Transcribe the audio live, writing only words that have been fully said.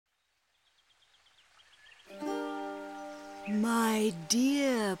My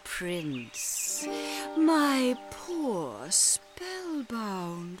dear Prince, my poor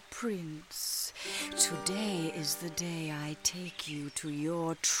spellbound Prince, today is the day I take you to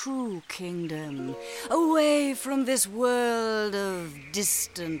your true kingdom, away from this world of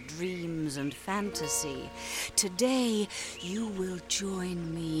distant dreams and fantasy. Today you will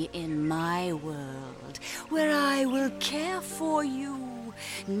join me in my world, where I will care for you,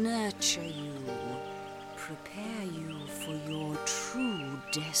 nurture you, prepare you for your true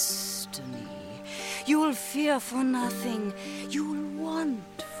destiny. You will fear for nothing, you will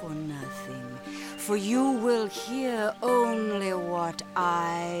want for nothing, for you will hear only what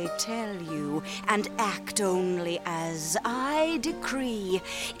I tell you and act only as I decree.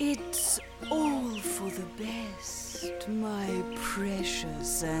 It's all for the best, my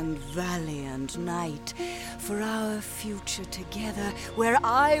precious and valiant knight, for our future together, where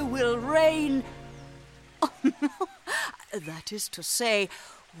I will reign. Oh, no. That is to say,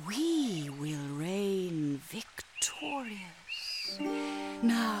 we will reign victorious.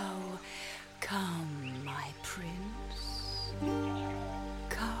 Now, come, my prince.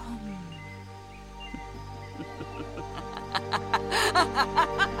 Come.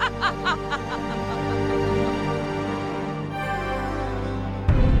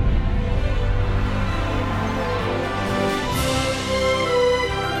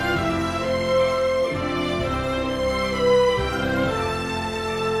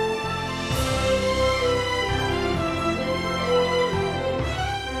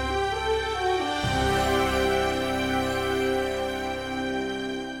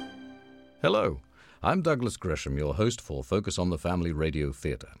 Hello, I'm Douglas Gresham, your host for Focus on the Family Radio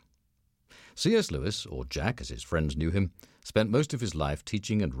Theatre. C.S. Lewis, or Jack as his friends knew him, spent most of his life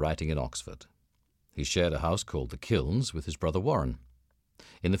teaching and writing in Oxford. He shared a house called the Kilns with his brother Warren.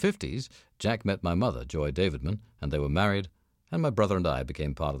 In the 50s, Jack met my mother, Joy Davidman, and they were married, and my brother and I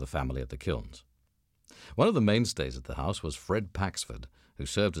became part of the family at the Kilns. One of the mainstays at the house was Fred Paxford, who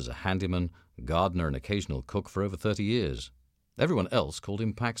served as a handyman, gardener and occasional cook for over 30 years. Everyone else called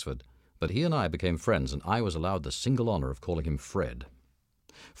him Paxford, but he and I became friends, and I was allowed the single honour of calling him Fred.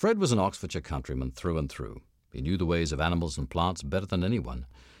 Fred was an Oxfordshire countryman through and through. He knew the ways of animals and plants better than anyone,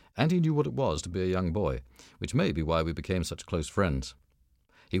 and he knew what it was to be a young boy, which may be why we became such close friends.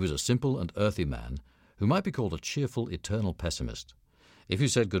 He was a simple and earthy man, who might be called a cheerful, eternal pessimist. If you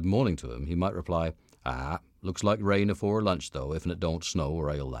said good morning to him, he might reply, looks like rain afore lunch, though, if it don't snow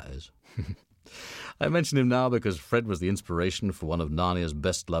or hail, that is. I mention him now because Fred was the inspiration for one of Narnia's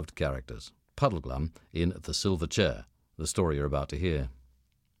best-loved characters, Puddleglum in The Silver Chair, the story you're about to hear.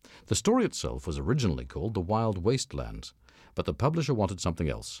 The story itself was originally called The Wild Wastelands, but the publisher wanted something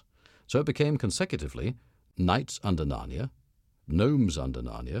else, so it became consecutively Knights Under Narnia, Gnomes Under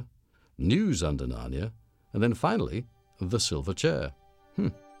Narnia, News Under Narnia, and then finally The Silver Chair.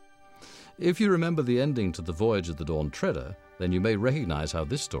 If you remember the ending to The Voyage of the Dawn Treader, then you may recognize how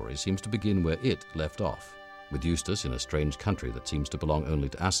this story seems to begin where it left off, with Eustace in a strange country that seems to belong only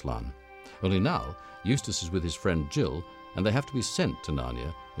to Aslan. Only now, Eustace is with his friend Jill, and they have to be sent to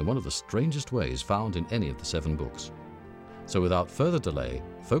Narnia in one of the strangest ways found in any of the 7 books. So without further delay,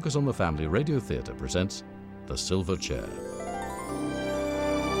 Focus on the Family Radio Theatre presents The Silver Chair.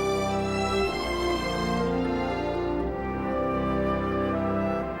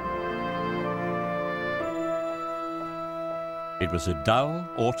 It was a dull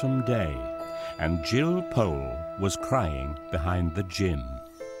autumn day, and Jill Pole was crying behind the gym.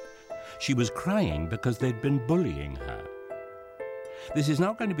 She was crying because they'd been bullying her. This is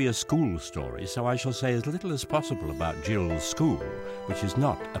not going to be a school story, so I shall say as little as possible about Jill's school, which is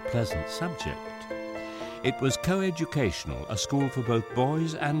not a pleasant subject. It was co-educational, a school for both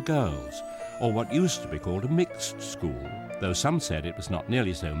boys and girls, or what used to be called a mixed school, though some said it was not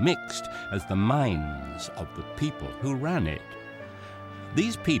nearly so mixed as the minds of the people who ran it.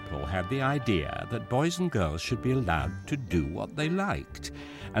 These people had the idea that boys and girls should be allowed to do what they liked,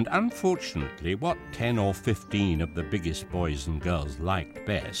 and unfortunately what 10 or 15 of the biggest boys and girls liked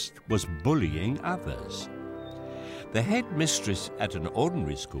best was bullying others. The headmistress at an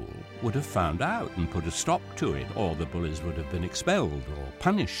ordinary school would have found out and put a stop to it, or the bullies would have been expelled or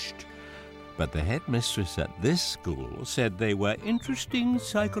punished. But the headmistress at this school said they were interesting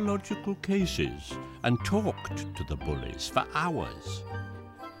psychological cases and talked to the bullies for hours.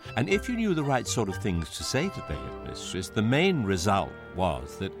 And if you knew the right sort of things to say to the headmistress, the main result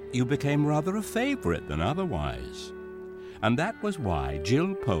was that you became rather a favourite than otherwise. And that was why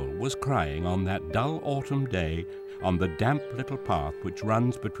Jill Pole was crying on that dull autumn day on the damp little path which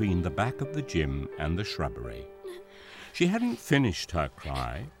runs between the back of the gym and the shrubbery. She hadn't finished her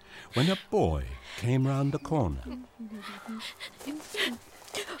cry when a boy came round the corner.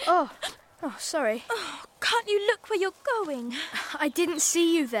 Oh, sorry. Oh, can't you look where you're going? I didn't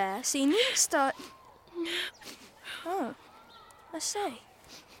see you there, so you needn't start... Oh, I say.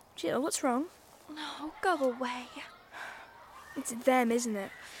 Jill, what's wrong? Oh, go away. It's them, isn't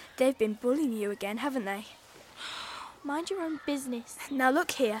it? They've been bullying you again, haven't they? Mind your own business. Now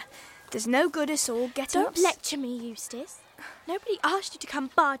look here. There's no good us all getting Don't lecture me, Eustace. Nobody asked you to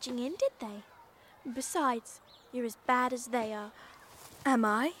come barging in, did they? Besides, you're as bad as they are. Am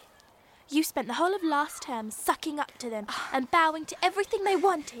I? You spent the whole of last term sucking up to them and bowing to everything they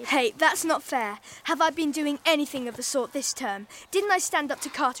wanted. Hey, that's not fair. Have I been doing anything of the sort this term? Didn't I stand up to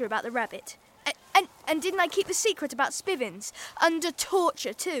Carter about the rabbit? And didn't I keep the secret about Spivins? Under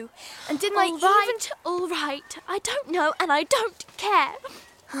torture, too. And didn't All right. I don't know and I don't care.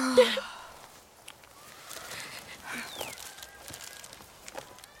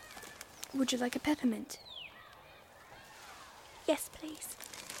 Would you like a peppermint? Yes, please.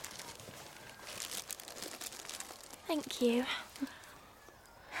 Thank you.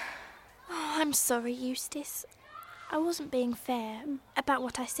 Oh, I'm sorry, Eustace. I wasn't being fair about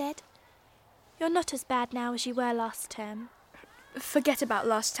what I said. You're not as bad now as you were last term. Forget about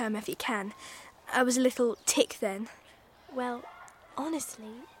last term if you can. I was a little tick then. Well,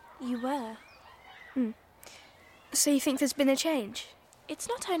 honestly, you were. So you think there's been a change? It's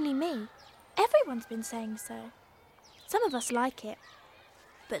not only me. Everyone's been saying so. Some of us like it,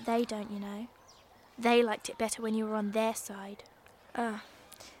 but they don't, you know. They liked it better when you were on their side.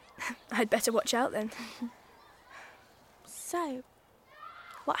 I'd better watch out then. So,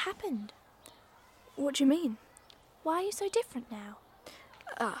 what happened? What do you mean? Why are you so different now?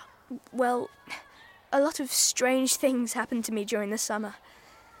 Well, a lot of strange things happened to me during the summer.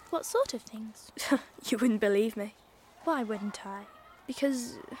 What sort of things? You wouldn't believe me. Why wouldn't I?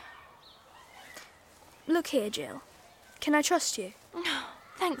 Because... Look here, Jill. Can I trust you?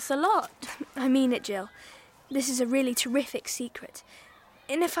 Thanks a lot. I mean it, Jill. This is a really terrific secret.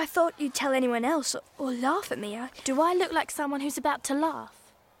 And if I thought you'd tell anyone else or laugh at me, Do I look like someone who's about to laugh?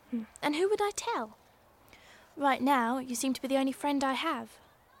 And who would I tell? Right now, you seem to be the only friend I have.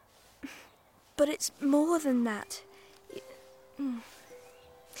 But it's more than that.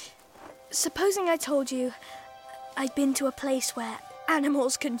 Supposing I told you I'd been to a place where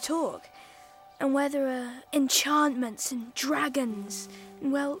animals can talk, and where there are enchantments and dragons,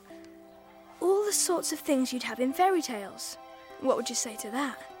 and, well, all the sorts of things you'd have in fairy tales. What would you say to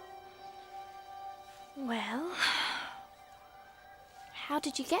that? Well, how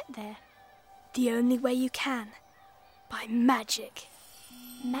did you get there? The only way you can. By magic.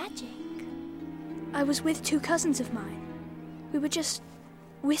 Magic? I was with 2 cousins of mine. We were just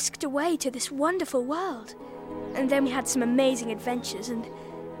whisked away to this wonderful world. And then we had some amazing adventures and...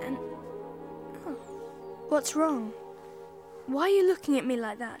 Oh, what's wrong? Why are you looking at me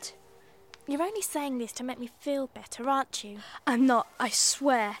like that? You're only saying this to make me feel better, aren't you? I'm not, I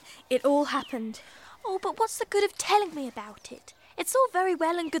swear. It all happened. Oh, but what's the good of telling me about it? It's all very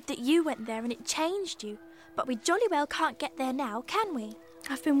well and good that you went there and it changed you, but we jolly well can't get there now, can we?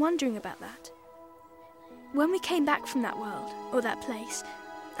 I've been wondering about that. When we came back from that world, or that place,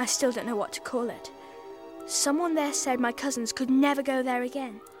 I still don't know what to call it, someone there said my cousins could never go there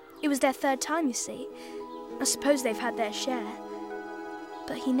again. It was their 3rd time, you see. I suppose they've had their share.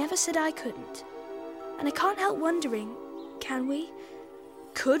 But he never said I couldn't. And I can't help wondering, can we?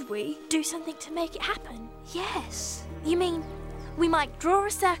 Could we? Do something to make it happen? Yes. You mean we might draw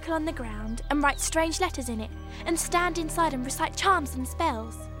a circle on the ground and write strange letters in it and stand inside and recite charms and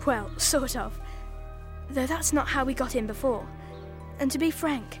spells? Well, sort of. Though that's not how we got in before. And to be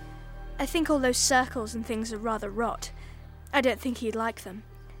frank, I think all those circles and things are rather rot. I don't think he'd like them.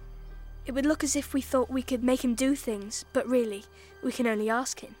 It would look as if we thought we could make him do things, but really, we can only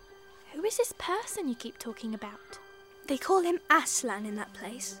ask him. Who is this person you keep talking about? They call him Aslan in that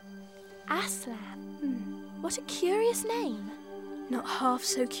place. Aslan? What a curious name. Not half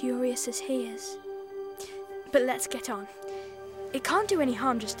so curious as he is. But let's get on. It can't do any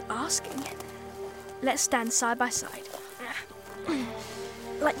harm just asking. Let's stand side by side.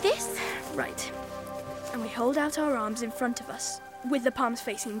 Like this? Right. And we hold out our arms in front of us, with the palms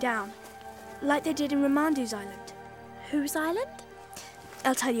facing down, like they did in Ramandu's island. Whose island?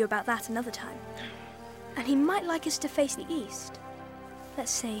 I'll tell you about that another time. And he might like us to face the east.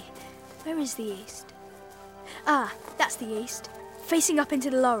 Let's see, where is the east? Ah, that's the east, facing up into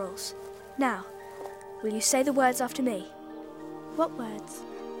the laurels. Now, will you say the words after me? What words?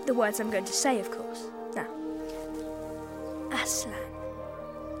 The words I'm going to say, of course. Now. Aslan.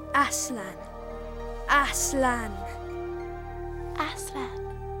 Aslan. Aslan. Aslan.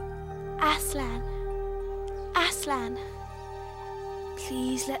 Aslan. Aslan.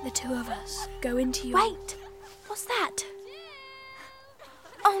 Please let the two of us go into your... Wait! What's that?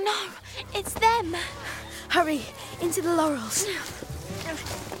 Oh no! It's them! Hurry, into the laurels.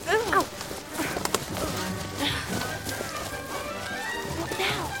 Ow. What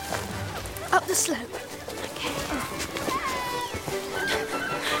now? Up the slope. Okay.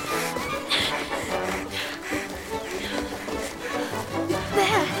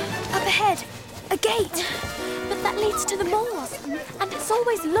 There, up ahead. A gate. But that leads to the moors, and it's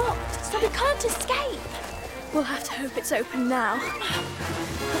always locked, so we can't escape. We'll have to hope it's open now.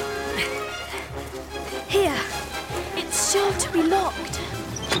 Here. It's sure to be locked.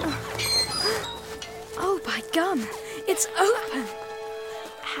 Oh, by gum. It's open.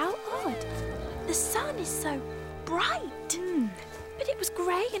 How odd. The sun is so bright. But it was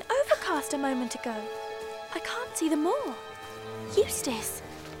grey and overcast a moment ago. I can't see the moor. Eustace.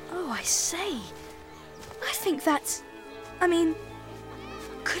 Oh, I say. I think that's...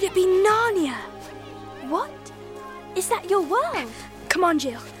 could it be Narnia? What? Is that your world? Come on,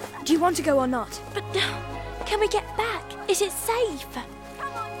 Jill. Do you want to go or not? But can we get back? Is it safe?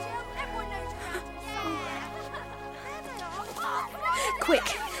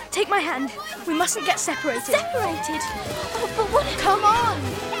 Quick, take my hand. We mustn't get separated. Separated? Oh, but what... Come on!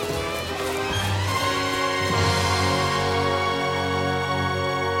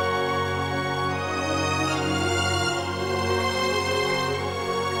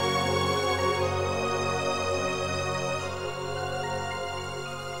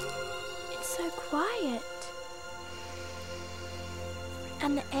 So quiet.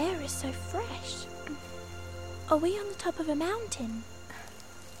 And the air is so fresh. Are we on the top of a mountain?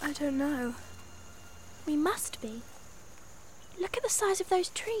 I don't know. We must be. Look at the size of those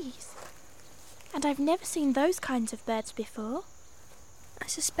trees. And I've never seen those kinds of birds before. I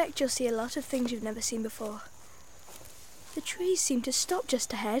suspect you'll see a lot of things you've never seen before. The trees seem to stop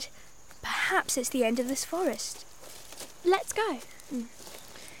just ahead. Perhaps it's the end of this forest. Let's go.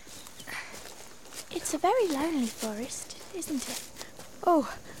 It's a very lonely forest, isn't it?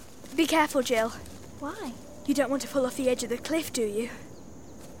 Oh, be careful, Jill. Why? You don't want to fall off the edge of the cliff, do you?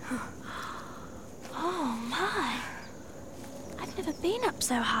 Oh, my. I've never been up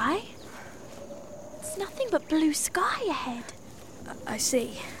so high. It's nothing but blue sky ahead. I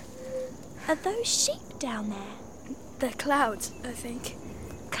see. Are those sheep down there? They're clouds, I think.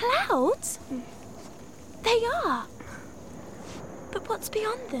 Clouds? They are. But what's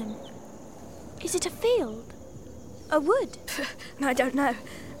beyond them? Is it a field? A wood? I don't know.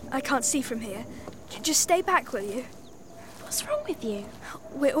 I can't see from here. Just stay back, will you? What's wrong with you?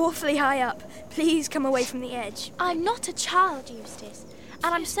 We're awfully high up. Please come away from the edge. I'm not a child, Eustace,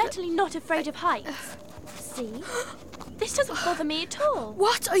 and I'm certainly not afraid of heights. See? This doesn't bother me at all.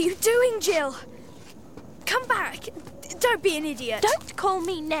 What are you doing, Jill? Come back. Don't be an idiot. Don't call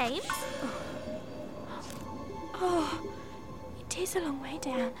me names. Oh, it is a long way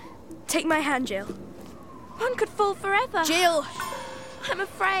down. Take my hand, Jill. One could fall forever. Jill! I'm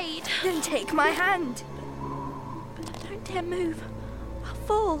afraid. Then take my hand. But I don't dare move. I'll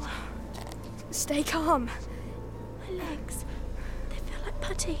fall. Stay calm. My legs, they feel like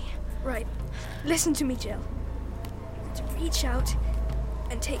putty. Right. Listen to me, Jill. To reach out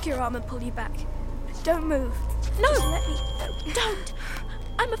and take your arm and pull you back. Don't move. No! Just let me... Don't!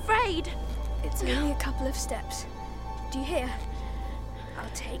 I'm afraid. It's only a couple of steps. Do you hear? I'll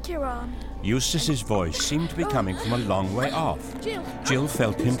take your arm. Eustace's voice seemed to be coming from a long way off. Jill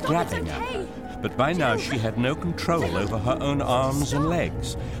felt him grabbing at her, but by now she had no control over her own arms and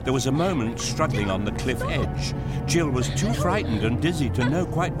legs. There was a moment struggling on the cliff edge. Jill was too frightened and dizzy to know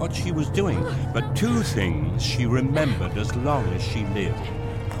quite what she was doing, but two things she remembered as long as she lived.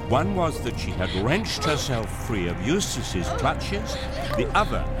 One was that she had wrenched herself free of Eustace's clutches. The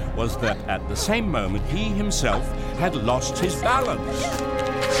other was that at the same moment he himself had lost his balance.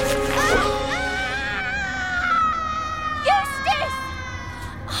 Eustace!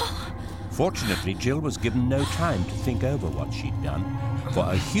 Fortunately, Jill was given no time to think over what she'd done, for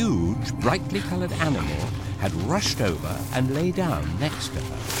a huge, brightly coloured animal had rushed over and lay down next to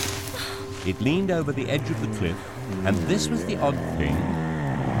her. It leaned over the edge of the cliff, and this was the odd thing: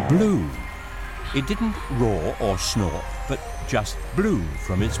 blew. It didn't roar or snort, but just blew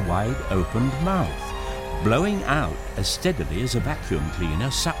from its wide-opened mouth, blowing out as steadily as a vacuum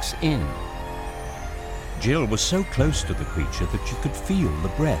cleaner sucks in. Jill was so close to the creature that she could feel the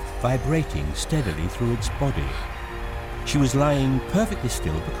breath vibrating steadily through its body. She was lying perfectly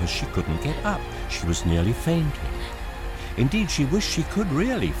still because she couldn't get up. She was nearly fainting. Indeed, she wished she could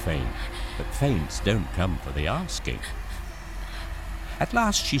really faint, but faints don't come for the asking. At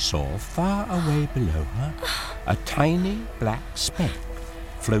last she saw, far away below her, a tiny black speck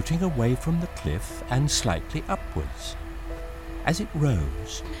floating away from the cliff and slightly upwards. As it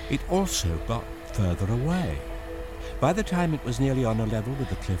rose, it also got further away. By the time it was nearly on a level with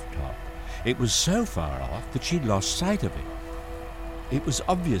the cliff top, it was so far off that she'd lost sight of it. It was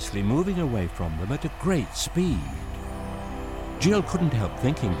obviously moving away from them at a great speed. Jill couldn't help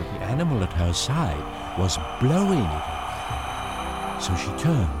thinking that the animal at her side was blowing it away. So she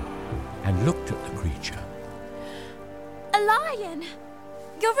turned and looked at the creature. A lion!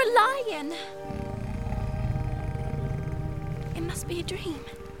 You're a lion! It must be a dream.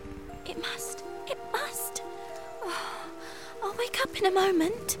 It must. Oh, I'll wake up in a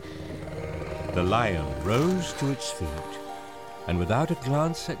moment. The lion rose to its feet and without a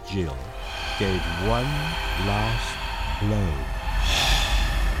glance at Jill, gave one last blow.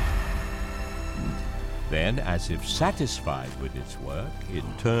 Then, as if satisfied with its work, it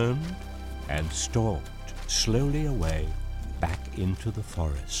turned and stalked slowly away back into the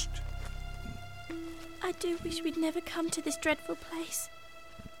forest. I do wish we'd never come to this dreadful place.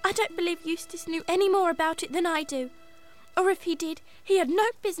 I don't believe Eustace knew any more about it than I do. Or if he did, he had no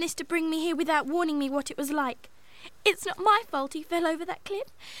business to bring me here without warning me what it was like. It's not my fault he fell over that cliff.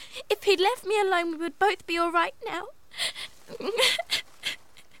 If he'd left me alone, we would both be all right now.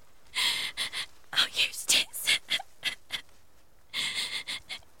 Oh, Eustace.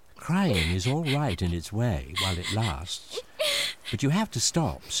 Crying is all right in its way while it lasts, but you have to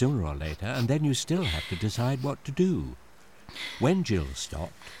stop sooner or later, and then you still have to decide what to do. When Jill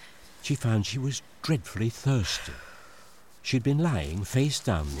stopped, she found she was dreadfully thirsty. She'd been lying face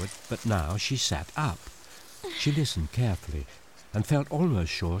downward, but now she sat up. She listened carefully and felt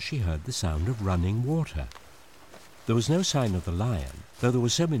almost sure she heard the sound of running water. There was no sign of the lion, though there were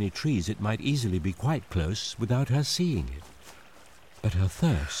so many trees it might easily be quite close without her seeing it. But her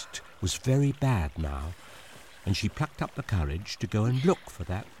thirst was very bad now, and she plucked up the courage to go and look for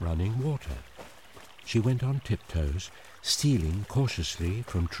that running water. She went on tiptoes, stealing cautiously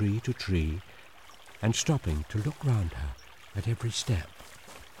from tree to tree, and stopping to look round her at every step.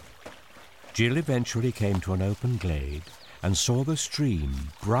 Jill eventually came to an open glade and saw the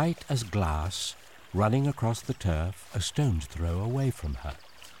stream, bright as glass, running across the turf a stone's throw away from her.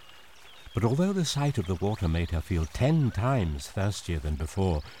 But although the sight of the water made her feel 10 times thirstier than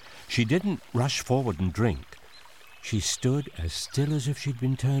before, she didn't rush forward and drink. She stood as still as if she'd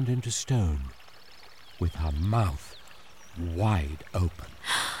been turned into stone, with her mouth wide open.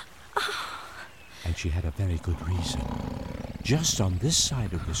 And she had a very good reason. Just on this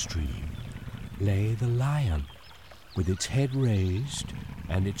side of the stream lay the lion, with its head raised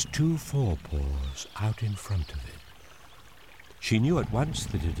and its 2 forepaws out in front of it. She knew at once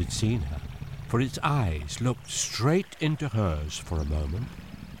that it had seen her, for its eyes looked straight into hers for a moment,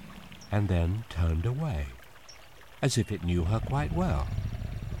 and then turned away, as if it knew her quite well,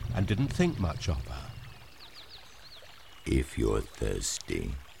 and didn't think much of her. If you're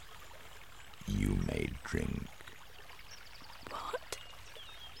thirsty, you may drink. What?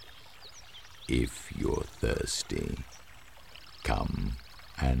 If you're thirsty, come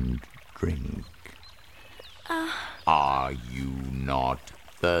and drink. Are you not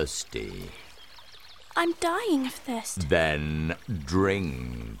thirsty? I'm dying of thirst. Then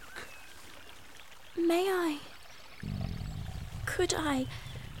drink. May I? Could I?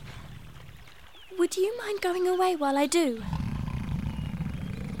 Would you mind going away while I do?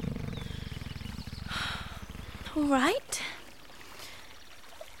 All right.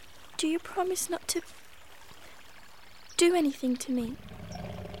 Do you promise not to do anything to me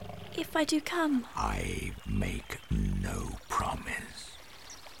if I do come? I make no promise.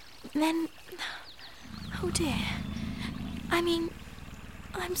 Then, oh dear. I mean,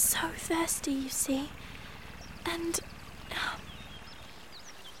 I'm so thirsty, you see. And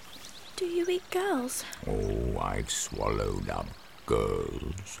do you eat girls? Oh, I've swallowed up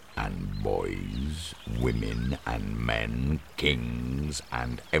girls and boys, women and men, kings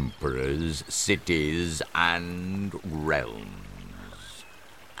and emperors, cities and realms.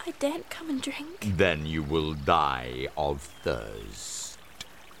 I daren't come and drink. Then you will die of thirst.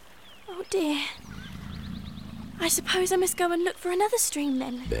 Oh dear. I suppose I must go and look for another stream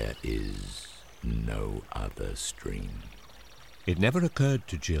then. There is no other stream. It never occurred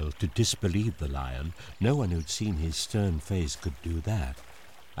to Jill to disbelieve the lion. No one who'd seen his stern face could do that.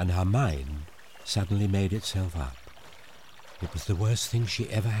 And her mind suddenly made itself up. It was the worst thing she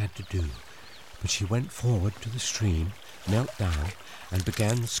ever had to do. But she went forward to the stream, knelt down, and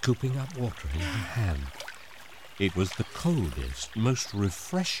began scooping up water in her hand. It was the coldest, most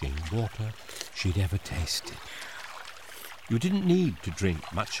refreshing water she'd ever tasted. You didn't need to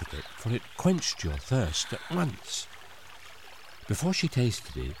drink much of it, for it quenched your thirst at once. Before she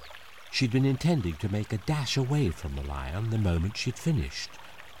tasted it, she'd been intending to make a dash away from the lion the moment she'd finished.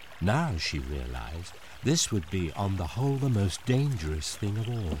 Now she realized this would be, on the whole, the most dangerous thing of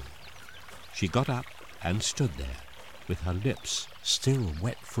all. She got up and stood there, with her lips still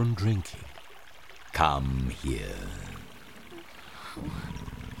wet from drinking. Come here.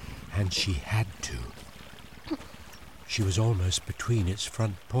 And she had to. She was almost between its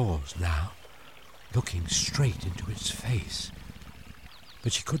front paws now, looking straight into its face.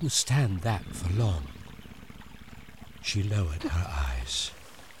 But she couldn't stand that for long. She lowered her eyes.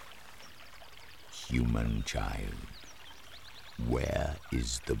 Human child, where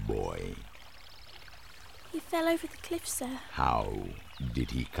is the boy? He fell over the cliff, sir. How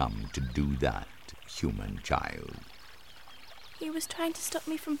did he come to do that, human child? He was trying to stop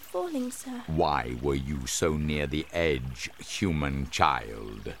me from falling, sir. Why were you so near the edge, human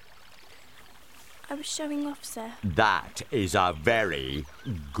child? I was showing off, sir. That is a very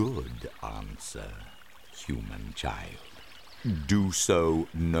good answer, human child. Do so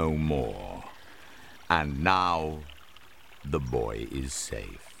no more. And now the boy is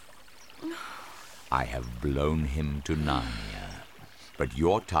safe. I have blown him to Narnia, but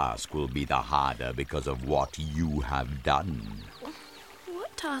your task will be the harder because of what you have done.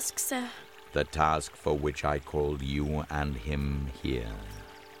 What task, sir? The task for which I called you and him here,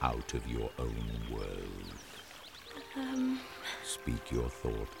 out of your own world. Speak your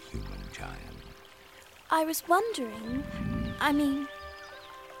thought, human child. I was wondering,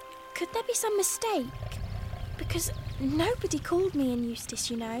 could there be some mistake? Because nobody called me in Eustace,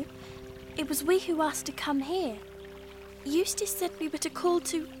 you know. It was we who asked to come here. Eustace said we were to call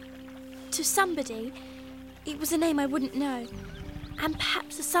to somebody. It was a name I wouldn't know. And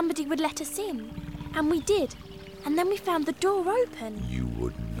perhaps somebody would let us in. And we did. And then we found the door open. You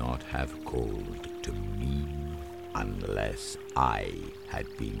would not have called to me unless I had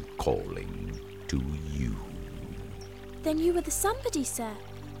been calling to you. Then you were the somebody, sir.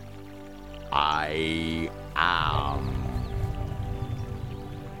 I am.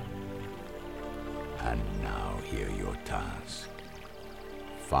 And now hear your task.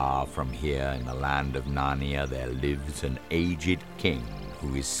 Far from here in the land of Narnia there lives an aged king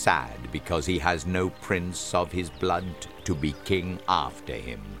who is sad because he has no prince of his blood to be king after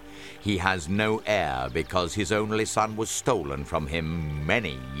him. He has no heir because his only son was stolen from him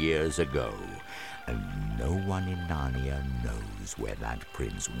many years ago. And no one in Narnia knows where that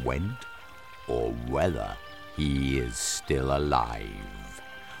prince went or whether he is still alive.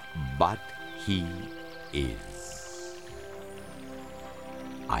 But he is.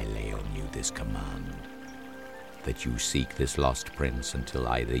 I lay on you this command, that you seek this lost prince until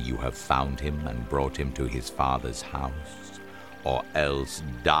either you have found him and brought him to his father's house, or else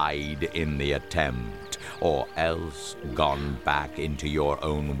died in the attempt, or else gone back into your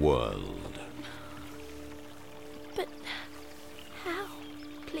own world. But how,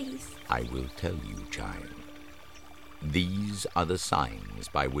 please? I will tell you, child. These are the signs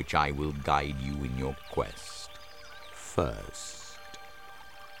by which I will guide you in your quest. First,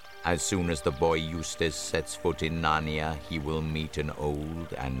 as soon as the boy Eustace sets foot in Narnia, he will meet an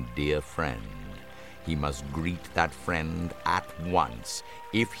old and dear friend. He must greet that friend at once.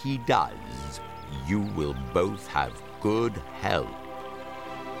 If he does, you will both have good help.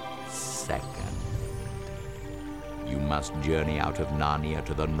 Second, you must journey out of Narnia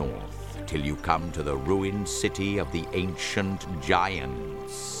to the north till you come to the ruined city of the ancient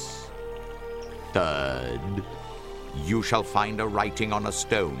giants. Third, you shall find a writing on a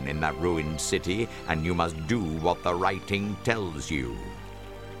stone in that ruined city, and you must do what the writing tells you.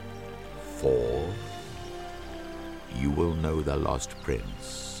 Fourth, you will know the lost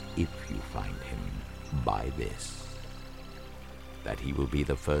prince, if you find him, by this: that he will be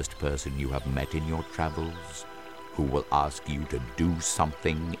the first person you have met in your travels who will ask you to do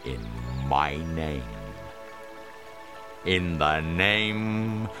something in my name. In the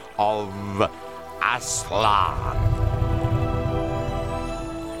name of Aslan.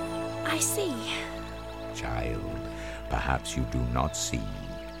 I see. Child, perhaps you do not see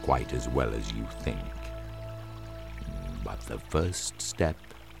quite as well as you think. But the first step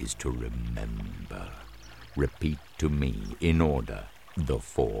is to remember. Repeat to me, in order, the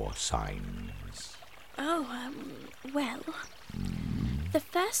 4 signs. Well, the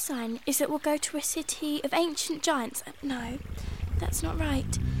first sign is that we'll go to a city of ancient giants. No, that's not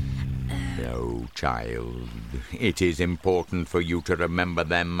right. No, child. It is important for you to remember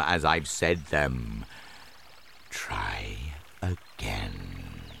them as I've said them. Try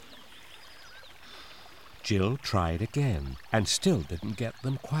again. Jill tried again and still didn't get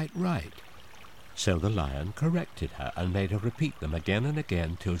them quite right. So the lion corrected her and made her repeat them again and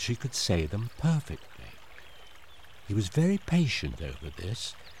again till she could say them perfectly. He was very patient over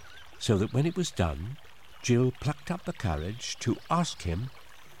this, so that when it was done, Jill plucked up the courage to ask him,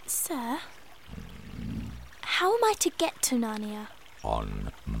 Sir, how am I to get to Narnia?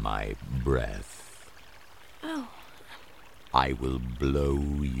 On my breath. Oh. I will blow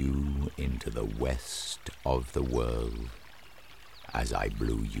you into the west of the world, as I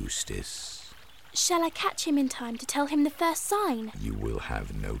blew Eustace. Shall I catch him in time to tell him the first sign? You will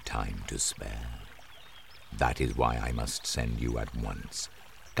have no time to spare. That is why I must send you at once.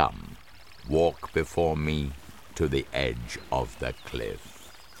 Come, walk before me to the edge of the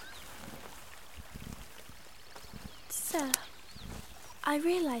cliff. Sir, I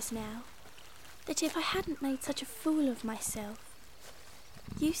realise now that if I hadn't made such a fool of myself,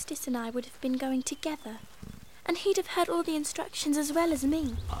 Eustace and I would have been going together, and he'd have heard all the instructions as well as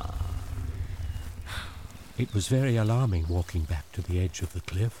me. It was very alarming walking back to the edge of the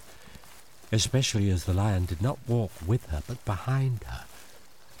cliff, especially as the lion did not walk with her but behind her,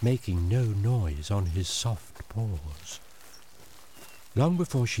 making no noise on his soft paws. Long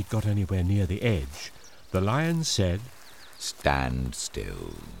before she'd got anywhere near the edge, the lion said, Stand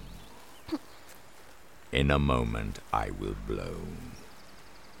still. In a moment I will blow.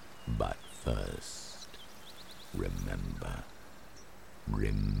 But first, remember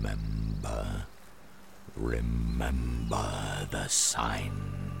the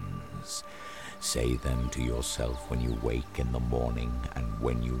signs. Say them to yourself when you wake in the morning, and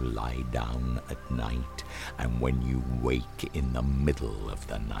when you lie down at night, and when you wake in the middle of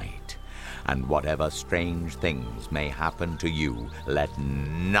the night. And whatever strange things may happen to you, let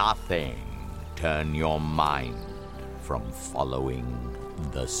nothing turn your mind from following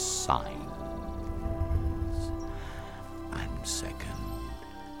the signs. And second,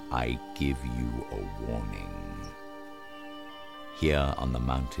 I give you a warning. Here on the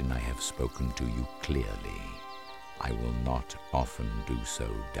mountain I have spoken to you clearly. I will not often do so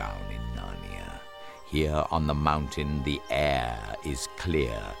down in Narnia. Here on the mountain the air is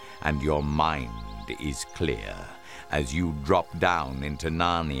clear, and your mind is clear. As you drop down into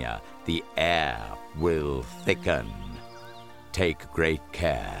Narnia, the air will thicken. Take great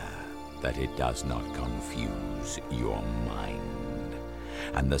care that it does not confuse your mind.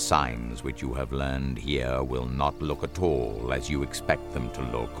 And the signs which you have learned here will not look at all as you expect them to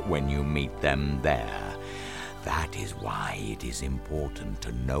look when you meet them there. That is why it is important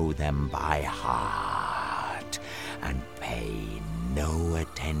to know them by heart and pay no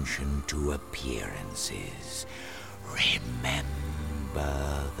attention to appearances.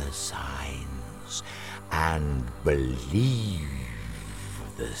 Remember the signs and believe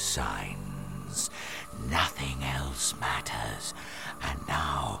the signs. Nothing else matters. And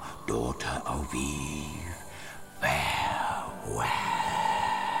now, daughter Ovive, farewell.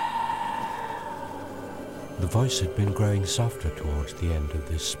 The voice had been growing softer towards the end of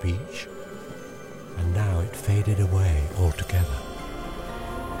this speech, and now it faded away altogether.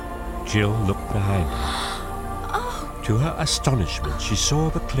 Jill looked behind her. To her astonishment, she saw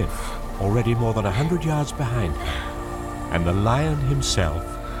the cliff already more than 100 yards behind her, and the lion himself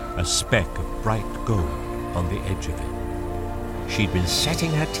a speck of bright gold on the edge of it. She'd been setting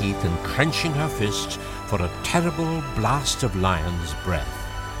her teeth and clenching her fists for a terrible blast of lion's breath.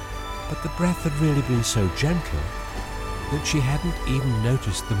 But the breath had really been so gentle that she hadn't even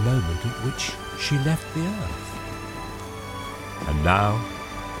noticed the moment at which she left the earth. And now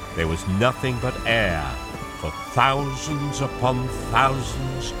there was nothing but air for thousands upon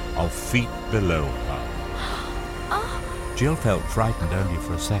thousands of feet below her. Jill felt frightened only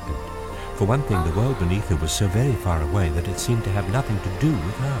for a second. For one thing, the world beneath her was so very far away that it seemed to have nothing to do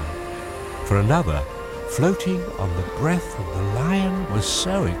with her. For another, floating on the breath of the lion was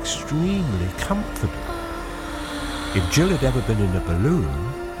so extremely comfortable. If Jill had ever been in a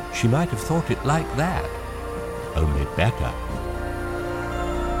balloon, she might have thought it like that, only better.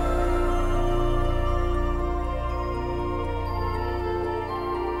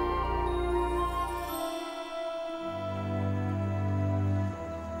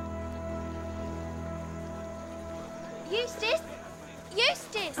 Eustace!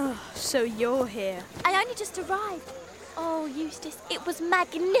 Eustace! Oh, so you're here. I only just arrived. Oh, Eustace, it was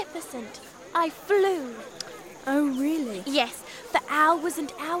magnificent. I flew. Oh, really? Yes, for hours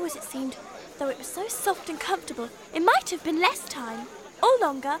and hours it seemed. Though it was so soft and comfortable, it might have been less time. Or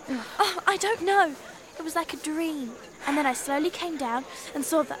longer. Oh, I don't know. It It was like a dream. And then I slowly came down and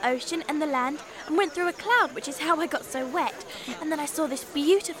saw the ocean and the land and went through a cloud, which is how I got so wet. And then I saw this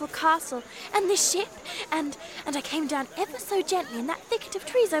beautiful castle and this ship, and I came down ever so gently in that thicket of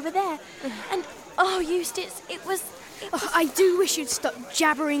trees over there. And, oh, Eustace, it was... I do wish you'd stop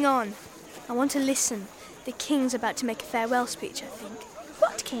jabbering on. I want to listen. The king's about to make a farewell speech, I think.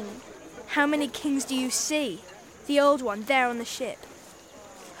 What king? How many kings do you see? The old one, there on the ship.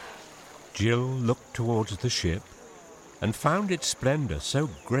 Jill looked towards the ship and found its splendour so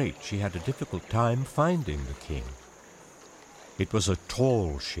great she had a difficult time finding the king. It was a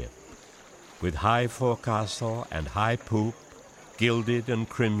tall ship, with high forecastle and high poop, gilded and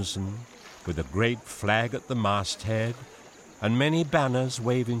crimson, with a great flag at the masthead, and many banners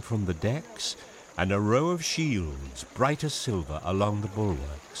waving from the decks, and a row of shields, bright as silver, along the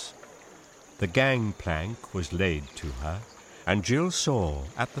bulwarks. The gangplank was laid to her, and Jill saw,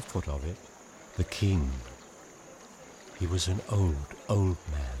 at the foot of it, the king. He was an old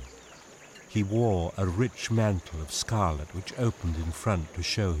man. He wore a rich mantle of scarlet which opened in front to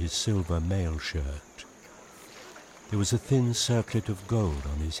show his silver mail shirt. There was a thin circlet of gold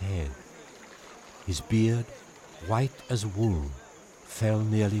on his head. His beard, white as wool, fell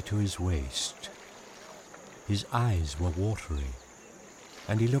nearly to his waist. His eyes were watery,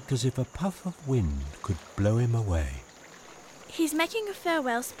 and he looked as if a puff of wind could blow him away. He's making a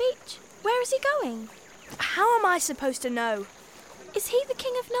farewell speech. Where is he going? How am I supposed to know? Is he the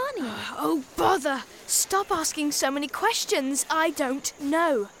King of Narnia? Oh, bother! Stop asking so many questions. I don't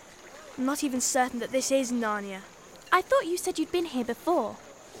know. I'm not even certain that this is Narnia. I thought you said you'd been here before.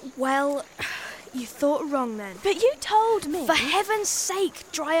 Well, you thought wrong then. But you told me. For heaven's sake,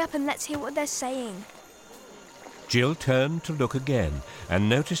 dry up and let's hear what they're saying. Jill turned to look again and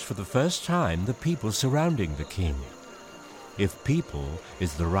noticed for the first time the people surrounding the king. If people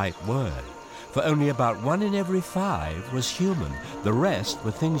is the right word, for only about 1 in every 5 was human. The rest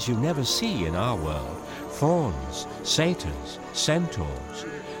were things you never see in our world. Fauns, satyrs, centaurs,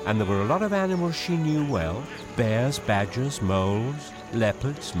 and there were a lot of animals she knew well: bears, badgers, moles,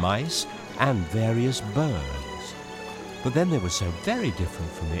 leopards, mice, and various birds. But then they were so very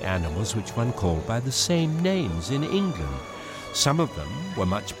different from the animals which one called by the same names in England. Some of them were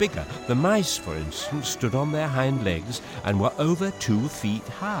much bigger. The mice, for instance, stood on their hind legs and were over 2 feet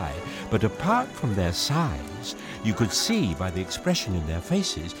high. But apart from their size, you could see by the expression in their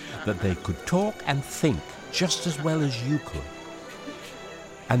faces that they could talk and think just as well as you could.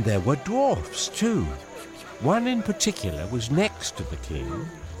 And there were dwarfs, too. One in particular was next to the king,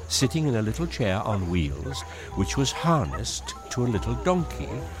 sitting in a little chair on wheels, which was harnessed to a little donkey,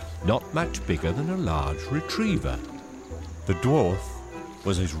 not much bigger than a large retriever. The dwarf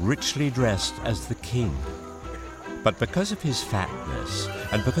was as richly dressed as the king, but because of his fatness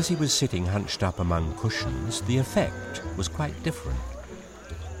and because he was sitting hunched up among cushions, the effect was quite different.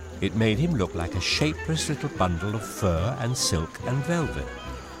 It made him look like a shapeless little bundle of fur and silk and velvet.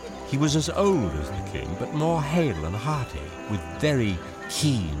 He was as old as the king, but more hale and hearty, with very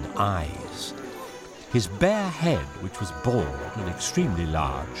keen eyes. His bare head, which was bald and extremely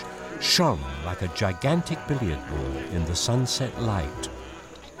large, shone like a gigantic billiard ball in the sunset light.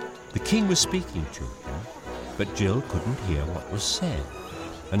 The king was speaking to him, but Jill couldn't hear what was said,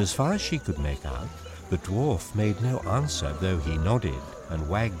 and as far as she could make out, the dwarf made no answer, though he nodded and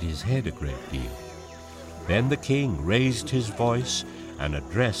wagged his head a great deal. Then the king raised his voice and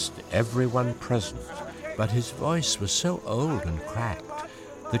addressed everyone present, but his voice was so old and cracked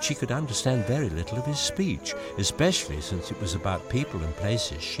that she could understand very little of his speech, especially since it was about people and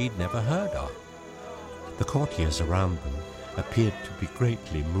places she'd never heard of. The courtiers around them appeared to be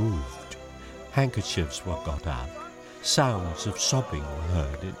greatly moved. Handkerchiefs were got out. Sounds of sobbing were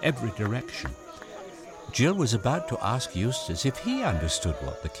heard in every direction. Jill was about to ask Eustace if he understood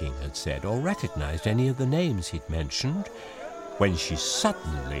what the king had said or recognized any of the names he'd mentioned, when she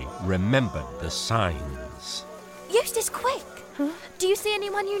suddenly remembered the signs. Eustace, quick! Huh? Do you see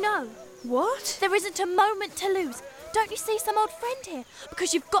anyone you know? What? There isn't a moment to lose. Don't you see some old friend here?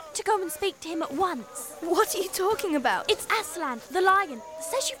 Because you've got to go and speak to him at once. What are you talking about? It's Aslan, the lion.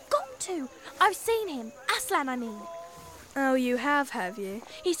 Says you've got to. I've seen him. Aslan, I mean. Oh, you have you?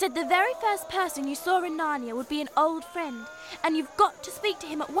 He said the very first person you saw in Narnia would be an old friend, and you've got to speak to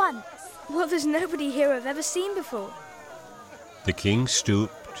him at once. Well, there's nobody here I've ever seen before. The king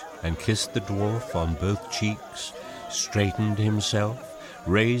stooped and kissed the dwarf on both cheeks, straightened himself,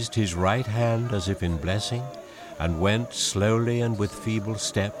 raised his right hand as if in blessing, and went slowly and with feeble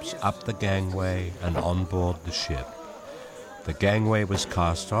steps up the gangway and on board the ship. The gangway was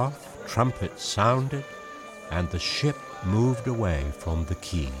cast off, trumpets sounded, and the ship moved away from the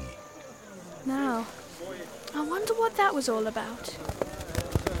quay. Now, I wonder what that was all about.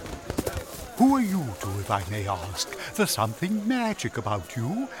 Who are you two, if I may ask? There's something magic about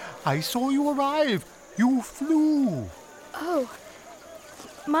you. I saw you arrive. You flew. Oh,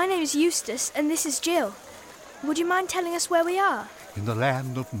 my name's Eustace, and this is Jill. Would you mind telling us where we are? In the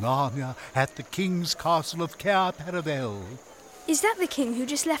land of Narnia, at the king's castle of Cair Paravel. Is that the king who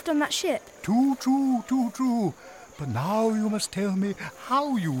just left on that ship? Too true, too true. But now you must tell me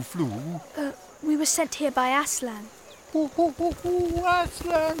how you flew. We were sent here by Aslan.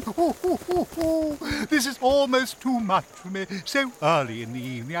 Aslan! This is almost too much for me. So early in the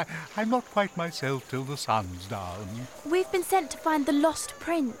evening, I'm not quite myself till the sun's down. We've been sent to find the lost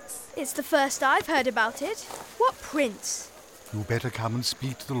prince. It's the first I've heard about it. What prince? You better come and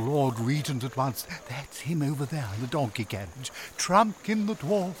speak to the Lord Regent at once. That's him over there in the donkey carriage. Trumpkin the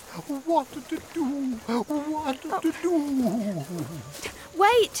dwarf. What to do? What to do?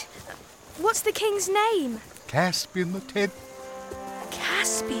 Wait! What's the king's name? Caspian the 10th.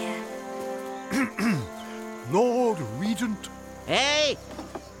 Caspian. Lord Regent. Hey,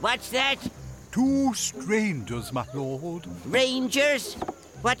 what's that? Two strangers, my lord. Rangers?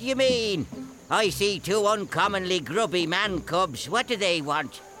 What do you mean? I see two uncommonly grubby man cubs. What do they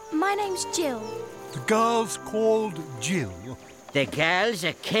want? My name's Jill. The girl's called Jill. The girls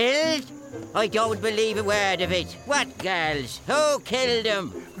are killed? I don't believe a word of it. What girls? Who killed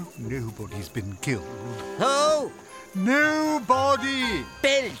them? Nobody's been killed. Who? Nobody!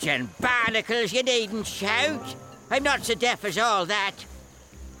 Bilge and barnacles, you needn't shout. I'm not so deaf as all that.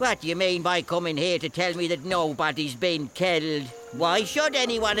 What do you mean by coming here to tell me that nobody's been killed? Why should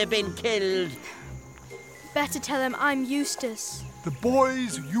anyone have been killed? Better tell him I'm Eustace. The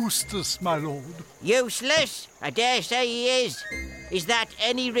boy's Eustace, my lord. Useless? I dare say he is. Is that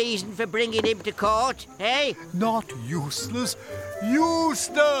any reason for bringing him to court, eh? Not useless.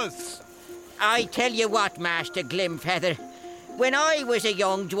 Eustace! I tell you what, Master Glimfeather. When I was a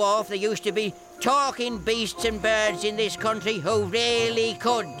young dwarf, there used to be talking beasts and birds in this country who really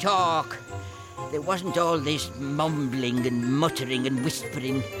could talk. There wasn't all this mumbling and muttering and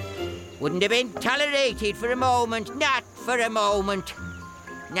whispering. Wouldn't have been tolerated for a moment, not for a moment.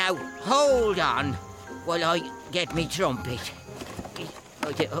 Now, hold on while I get me trumpet.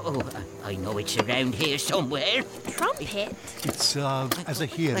 I know it's around here somewhere. Trumpet? It's as a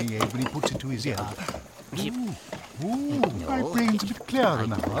hearing aid when he puts it to his ear. My brain's a bit clearer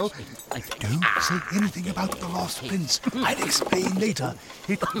now. Don't say anything about the lost prince. I'll explain later.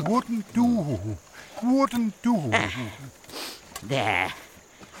 It wouldn't do. Wouldn't do. There.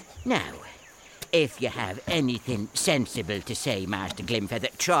 Now, if you have anything sensible to say, Master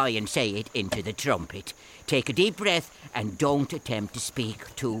Glimfeather, try and say it into the trumpet. Take a deep breath and don't attempt to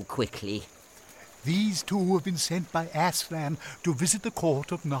speak too quickly. These two have been sent by Aslan to visit the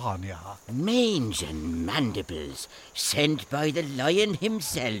court of Narnia. Mange and mandibles, sent by the lion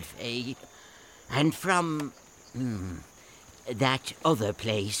himself, eh? And from that other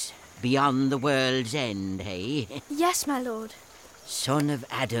place, beyond the world's end, eh? Yes, my lord. Son of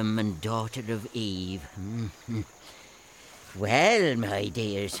Adam and daughter of Eve. Well, my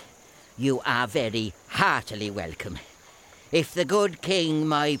dears, you are very heartily welcome. If the good king,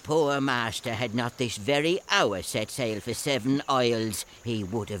 my poor master, had not this very hour set sail for 7 Isles, he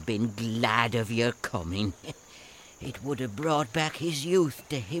would have been glad of your coming. It would have brought back his youth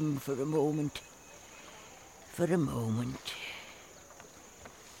to him for a moment. For a moment.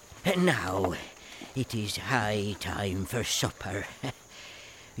 And now, it is high time for supper.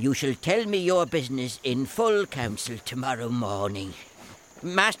 You shall tell me your business in full council tomorrow morning.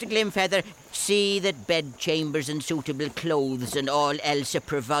 Master Glimfeather, see that bedchambers and suitable clothes and all else are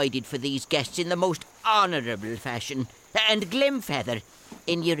provided for these guests in the most honourable fashion. And Glimfeather,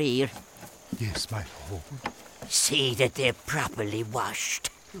 in your ear. Yes, my lord. See that they're properly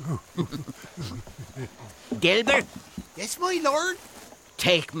washed. Gilbert? Yes, my lord.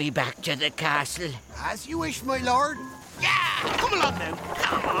 Take me back to the castle. As you wish, my lord. Yeah! Come along now.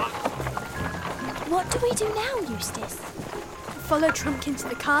 Come on. What do we do now, Eustace? Follow Trumpkin to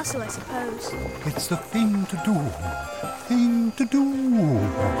the castle, I suppose. It's the thing to do. Thing to do.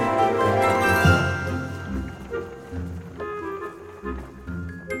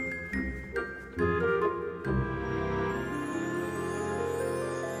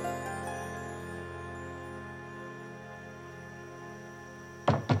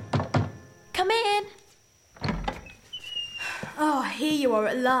 Come in. Oh, here you are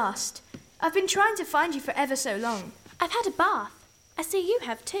at last. I've been trying to find you for ever so long. I've had a bath. I see you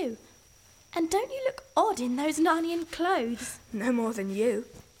have too. And don't you look odd in those Narnian clothes? No more than you.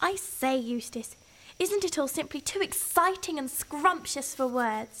 I say, Eustace, isn't it all simply too exciting and scrumptious for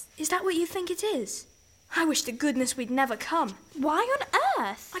words? Is that what you think it is? I wish to goodness we'd never come. Why on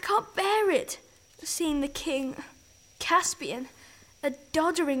earth? I can't bear it, seeing the king, Caspian, a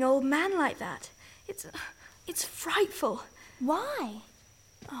doddering old man like that. It's frightful. Why?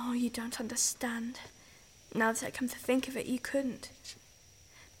 Oh, you don't understand. Now that I come to think of it, you couldn't.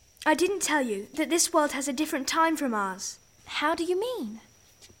 I didn't tell you that this world has a different time from ours. How do you mean?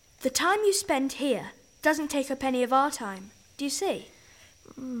 The time you spend here doesn't take up any of our time. Do you see?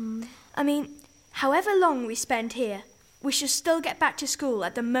 I mean, however long we spend here, we should still get back to school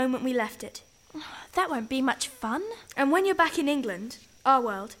at the moment we left it. That won't be much fun. And when you're back in England, our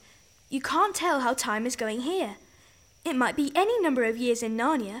world, you can't tell how time is going here. It might be any number of years in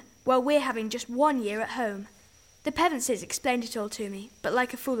Narnia, while we're having just 1 year at home. The Pevenses explained it all to me, but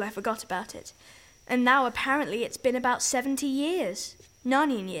like a fool I forgot about it. And now apparently it's been about 70 years,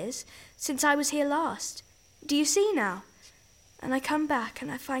 Narnian years, since I was here last. Do you see now? And I come back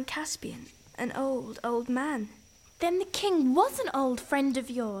and I find Caspian, an old, old man. Then the king was an old friend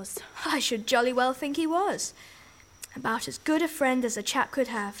of yours. I should jolly well think he was. About as good a friend as a chap could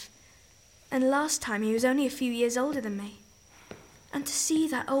have. And last time he was only a few years older than me. And to see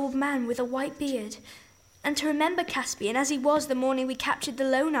that old man with a white beard, and to remember Caspian as he was the morning we captured the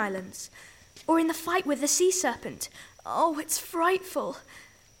Lone Islands, or in the fight with the sea serpent. Oh, it's frightful.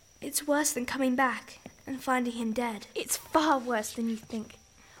 It's worse than coming back and finding him dead. It's far worse than you think.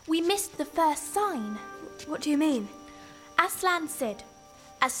 We missed the first sign. What do you mean? Aslan said,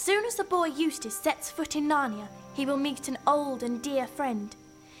 as soon as the boy Eustace sets foot in Narnia, he will meet an old and dear friend.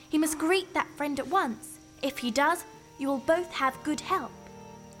 He must greet that friend at once. If he does, you will both have good help.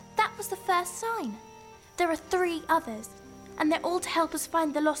 That was the first sign. There are 3 others, and they're all to help us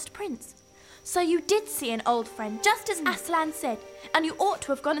find the lost prince. So you did see an old friend, just as Aslan said, and you ought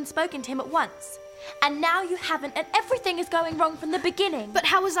to have gone and spoken to him at once. And now you haven't, and everything is going wrong from the beginning. But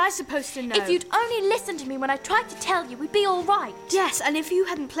how was I supposed to know? If you'd only listened to me when I tried to tell you, we'd be all right. Yes, and if you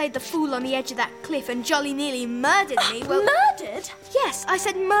hadn't played the fool on the edge of that cliff and jolly nearly murdered me, well... Murdered? Yes, I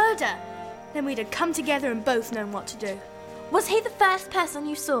said murder. Then we'd have come together and both known what to do. Was he the first person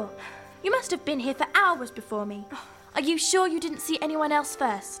you saw? You must have been here for hours before me. Are you sure you didn't see anyone else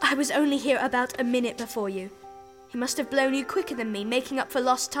first? I was only here about a minute before you. He must have blown you quicker than me, making up for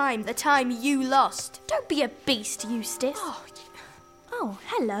lost time, the time you lost. Don't be a beast, Eustace. Oh,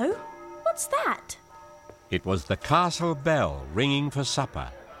 hello. What's that? It was the castle bell ringing for supper.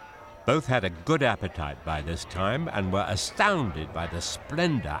 Both had a good appetite by this time and were astounded by the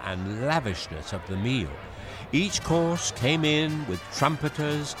splendour and lavishness of the meal. Each course came in with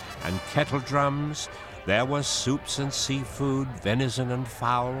trumpeters and kettle drums. There were soups and seafood, venison and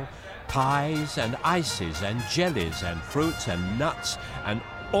fowl, pies and ices and jellies and fruits and nuts and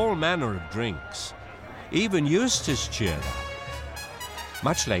all manner of drinks. Even Eustace cheered up.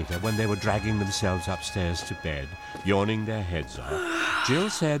 Much later, when they were dragging themselves upstairs to bed, yawning their heads off, Jill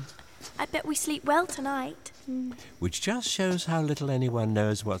said, I bet we sleep well tonight. Which just shows how little anyone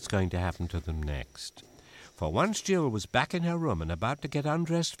knows what's going to happen to them next. For once Jill was back in her room and about to get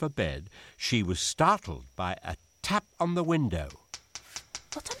undressed for bed, she was startled by a tap on the window.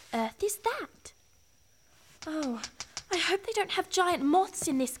 What on earth is that? Oh, I hope they don't have giant moths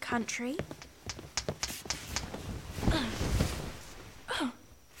in this country. Oh,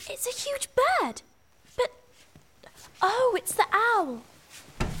 it's a huge bird. But, oh, it's the owl.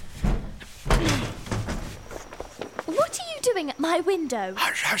 What are you doing at my window?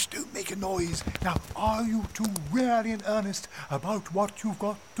 Hush, hush, don't make a noise. Now, are you two really in earnest about what you've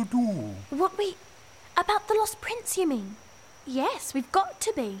got to do? About the lost prince, you mean? Yes, we've got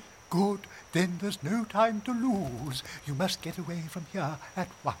to be. Good, then there's no time to lose. You must get away from here at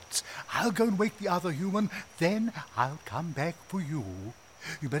once. I'll go and wake the other human, then I'll come back for you.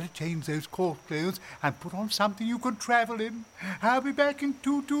 You better change those court clothes and put on something you can travel in. I'll be back in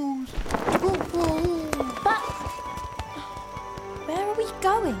tutus. But where are we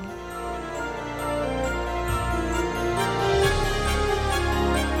going?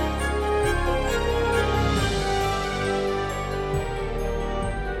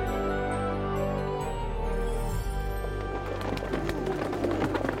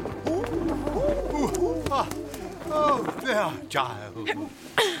 Oh, there, child.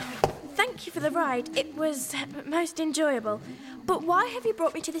 Thank you for the ride. It was most enjoyable. But why have you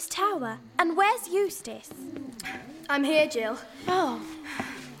brought me to this tower? And where's Eustace? I'm here, Jill. Oh,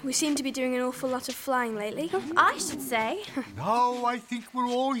 We seem to be doing an awful lot of flying lately. I should say. Now I think we're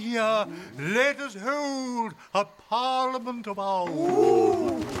all here. Let us hold a parliament of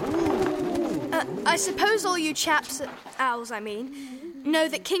owls. I suppose all you chaps, owls I mean, know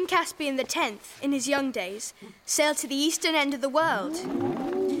that King Caspian X, in his young days, sailed to the eastern end of the world.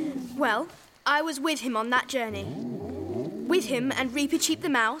 Well, I was with him on that journey. With him and Reapy Cheep the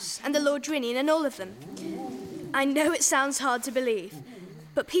Mouse and the Lord Drinian and all of them. I know it sounds hard to believe,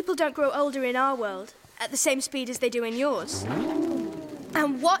 but people don't grow older in our world at the same speed as they do in yours.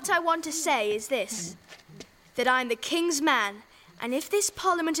 And what I want to say is this, that I'm the king's man, and if this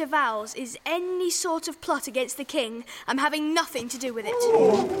Parliament of Owls is any sort of plot against the king, I'm having nothing to do with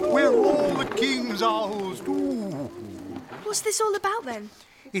it. We're all the king's owls, too. What's this all about, then?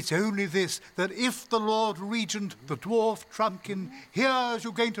 It's only this, that if the Lord Regent, the dwarf Trumpkin, hears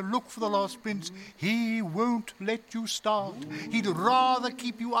you're going to look for the lost prince, he won't let you start. He'd rather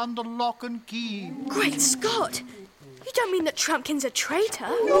keep you under lock and key. Great Scott! You don't mean that Trumpkin's a traitor?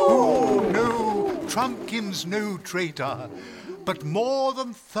 No, Trumpkin's no traitor. But more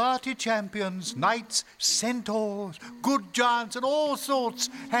than 30 champions, knights, centaurs, good giants and all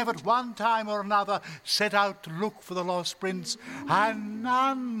sorts have at one time or another set out to look for the lost prince, and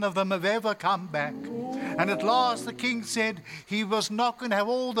none of them have ever come back. And at last the king said he was not going to have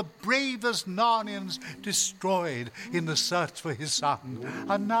all the bravest Narnians destroyed in the search for his son.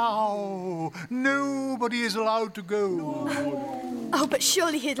 And now nobody is allowed to go. Oh, but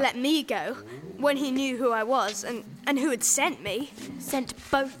surely he'd let me go when he knew who I was and who had sent me. Sent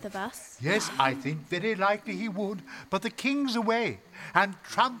both of us. Yes, I think very likely he would, but the king's away, and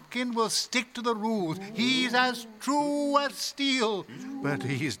Trumpkin will stick to the rules. He's as true as steel, but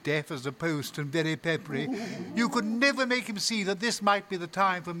he's deaf as a post and very peppery. You could never make him see that this might be the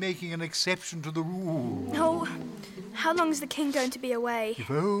time for making an exception to the rule. Oh, how long is the king going to be away? If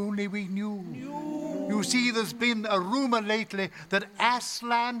only we knew. You see, there's been a rumour lately that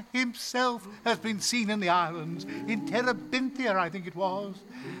Aslan himself has been seen in the islands, in Terabithia, I think it was.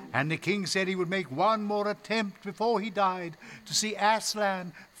 And the king said he would make one more attempt before he died to see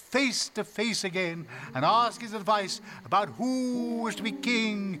Aslan face to face again and ask his advice about who was to be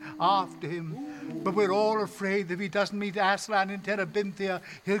king after him. But we're all afraid that if he doesn't meet Aslan in Terabithia,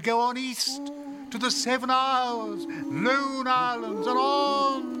 he'll go on east to the 7 Isles, Lone Islands, and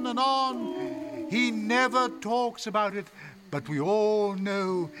on and on. He never talks about it, but we all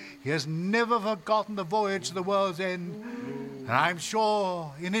know he has never forgotten the voyage to the world's end. And I'm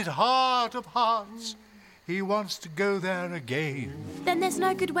sure, in his heart of hearts, he wants to go there again. Then there's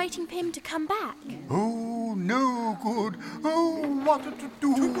no good waiting for him to come back. Oh, no good. Oh, what to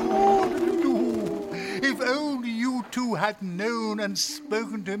do? What to do? If only you two had known and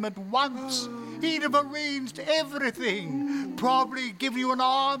spoken to him at once. He'd have arranged everything, probably given you an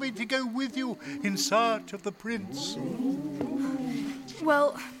army to go with you in search of the prince.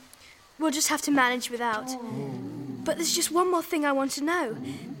 Well, we'll just have to manage without. But there's just one more thing I want to know.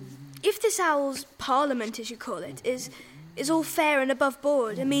 If this owl's parliament, as you call it, is all fair and above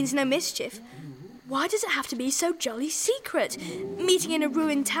board and means no mischief, why does it have to be so jolly secret? Meeting in a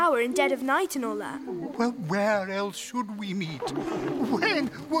ruined tower in dead of night and all that. Well, where else should we meet? When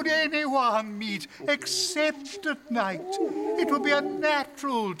would anyone meet except at night? It would be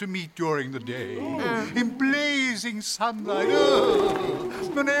unnatural to meet during the day, in blazing sunlight,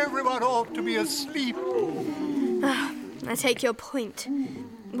 when everyone ought to be asleep. I take your point.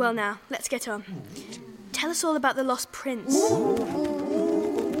 Well now, let's get on. Tell us all about the lost prince.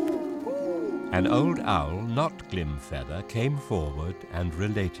 An old owl, not Glimfeather, came forward and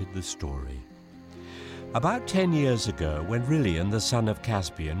related the story. About 10 years ago, when Rilian, the son of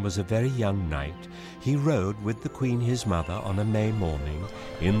Caspian, was a very young knight, he rode with the queen his mother on a May morning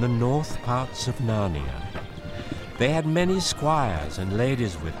in the north parts of Narnia. They had many squires and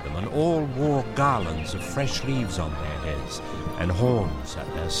ladies with them, and all wore garlands of fresh leaves on their heads and horns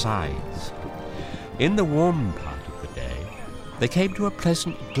at their sides. In the warm part of the day, they came to a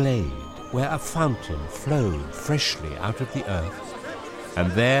pleasant glade where a fountain flowed freshly out of the earth,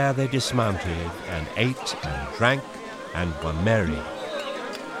 and there they dismounted and ate and drank and were merry.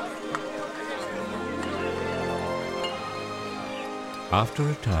 After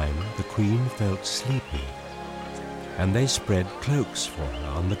a time, the queen felt sleepy, and they spread cloaks for her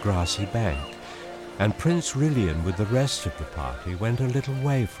on the grassy bank, and Prince Rilian with the rest of the party went a little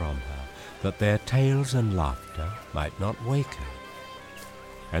way from her, that their tales and laughter might not wake her.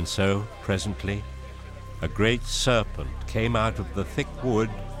 And so, presently, a great serpent came out of the thick wood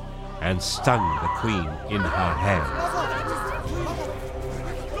and stung the queen in her hand.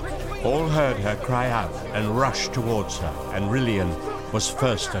 All heard her cry out and rushed towards her, and Rilian was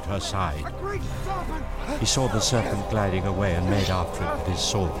first at her side. He saw the serpent gliding away and made after it with his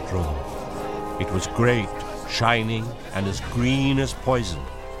sword drawn. It was great, shining, and as green as poison,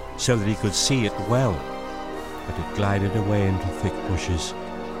 so that he could see it well, but it glided away into thick bushes,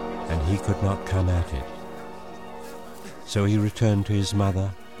 and he could not come at it. So he returned to his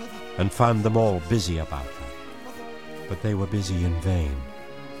mother and found them all busy about her. But they were busy in vain,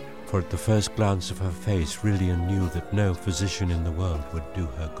 for at the first glance of her face, Rilian knew that no physician in the world would do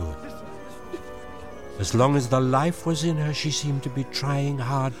her good. As long as the life was in her, she seemed to be trying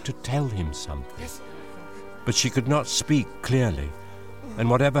hard to tell him something. But she could not speak clearly, and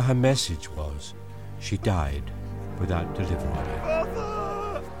whatever her message was, she died without delivering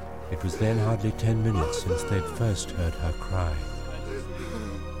it. It was then hardly 10 minutes since they'd first heard her cry.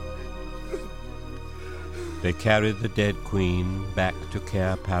 They carried the dead queen back to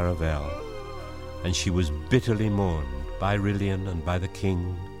Cair Paravel, and she was bitterly mourned by Rilian and by the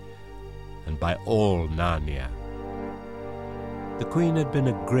king and by all Narnia. The queen had been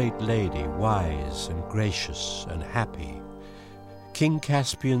a great lady, wise and gracious and happy, King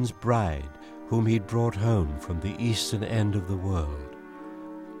Caspian's bride, whom he'd brought home from the eastern end of the world,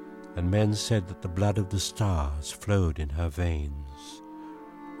 and men said that the blood of the stars flowed in her veins.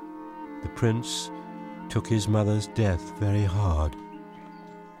 The prince took his mother's death very hard.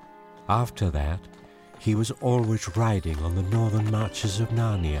 After that, he was always riding on the northern marches of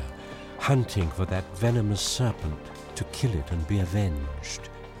Narnia, hunting for that venomous serpent to kill it and be avenged.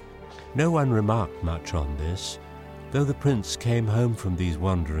 No one remarked much on this, though the prince came home from these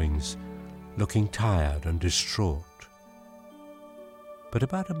wanderings looking tired and distraught. But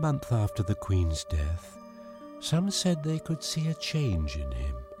about a month after the queen's death, some said they could see a change in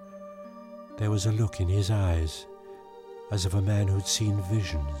him. There was a look in his eyes, as of a man who'd seen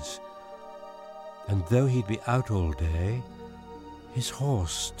visions. And though he'd be out all day, his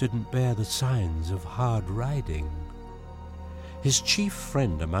horse didn't bear the signs of hard riding. His chief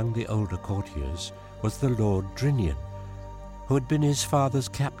friend among the older courtiers was the Lord Drinian, who had been his father's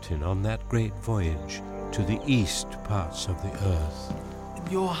captain on that great voyage to the east parts of the earth.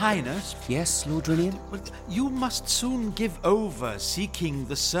 Your Highness? Yes, Lord Drinian? Well, you must soon give over seeking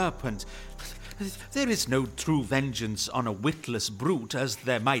the serpent. There is no true vengeance on a witless brute as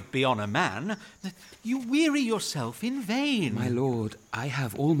there might be on a man. You weary yourself in vain. My lord, I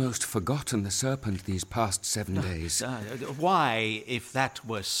have almost forgotten the serpent these past 7 days. Why, if that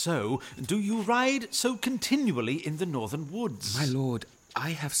were so, do you ride so continually in the northern woods? My lord,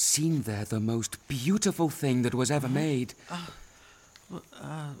 I have seen there the most beautiful thing that was ever made.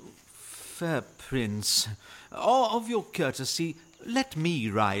 Fair prince, of your courtesy, let me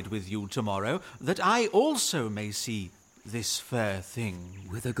ride with you tomorrow, that I also may see this fair thing.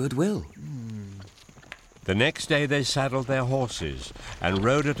 With a good will. The next day they saddled their horses and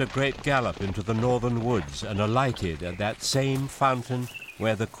rode at a great gallop into the northern woods and alighted at that same fountain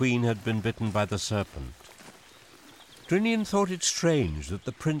where the queen had been bitten by the serpent. Drinian thought it strange that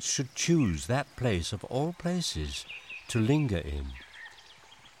the prince should choose that place of all places to linger in.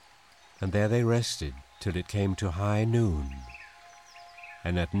 And there they rested till it came to high noon.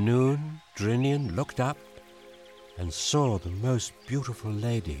 And at noon Drinian looked up and saw the most beautiful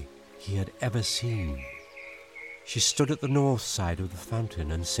lady he had ever seen. She stood at the north side of the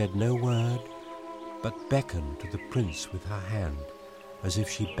fountain and said no word, but beckoned to the prince with her hand, as if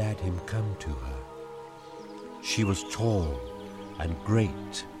she bade him come to her. She was tall and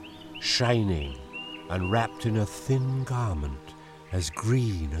great, shining, and wrapped in a thin garment as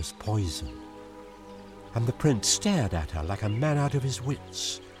green as poison. And the prince stared at her like a man out of his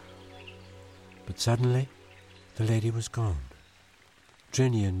wits. But suddenly the lady was gone.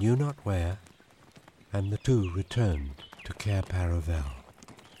 Drinian knew not where, and the two returned to Cair Paravel.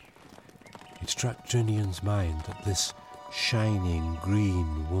 It struck Drinian's mind that this shining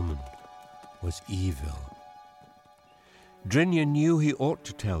green woman was evil. Drinian knew he ought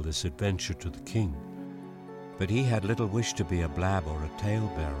to tell this adventure to the king, but he had little wish to be a blab or a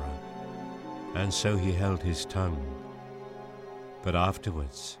tale-bearer, and so he held his tongue. But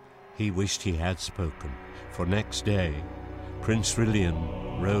afterwards he wished he had spoken, for next day Prince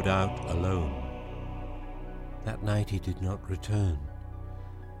Rilian rode out alone. That night he did not return,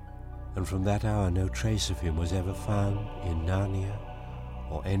 and from that hour no trace of him was ever found in Narnia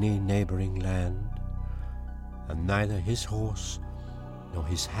or any neighboring land, and neither his horse, nor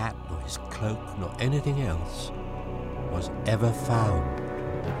his hat, nor his cloak, nor anything else was ever found.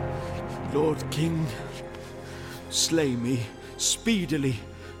 Lord King, slay me speedily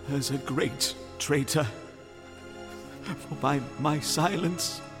as a great traitor. For by my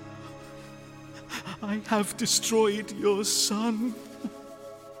silence, I have destroyed your son.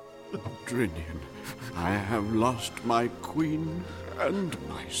 Drinian, I have lost my queen and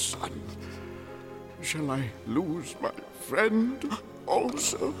my son. Shall I lose my friend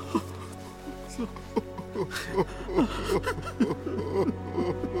also?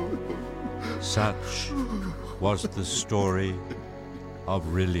 Such was the story of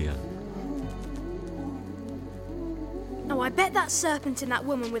Rilian. Oh, I bet that serpent and that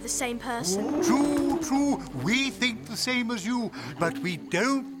woman were the same person. True, true. We think the same as you, but we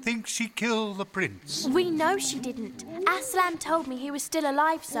don't think she killed the prince. We know she didn't. Aslan told me he was still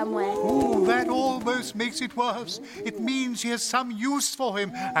alive somewhere. Oh, that almost makes it worse. It means she has some use for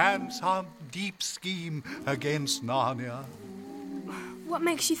him and some deep scheme against Narnia. What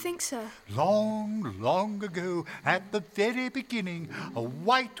makes you think so? Long, long ago, at the very beginning, a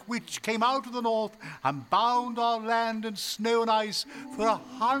white witch came out of the north and bound our land in snow and ice for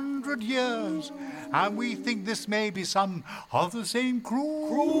 100 years. And we think this may be some of the same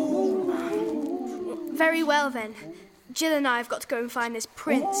crew. Very well, then. Jill and I have got to go and find this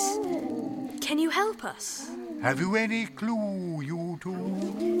prince. Can you help us? Have you any clue, you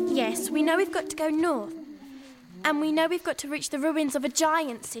two? Yes, we know we've got to go north. And we know we've got to reach the ruins of a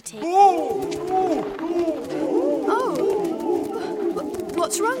giant city. Oh!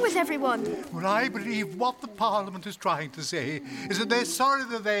 What's wrong with everyone? Well, I believe what the Parliament is trying to say is that they're sorry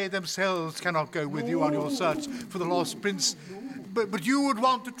that they themselves cannot go with you on your search for the lost prince. But you would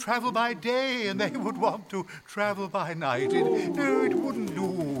want to travel by day and they would want to travel by night. It wouldn't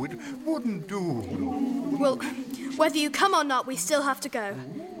do. It wouldn't do. Well, whether you come or not, we still have to go.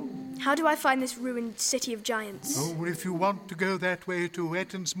 How do I find this ruined city of giants? Oh, well, if you want to go that way to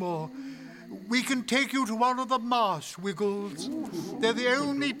Ettonsmoor, we can take you to one of the marsh wiggles. They're the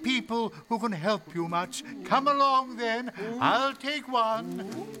only people who can help you much. Come along, then. I'll take one.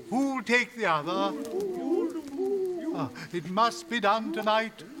 Who'll take the other? It must be done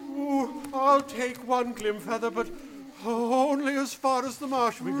tonight. Oh, I'll take one, Glimfeather, but only as far as the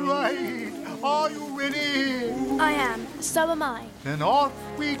marsh wiggle. Right. Are you ready? I am. So am I. Then off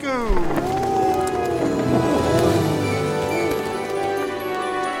we go.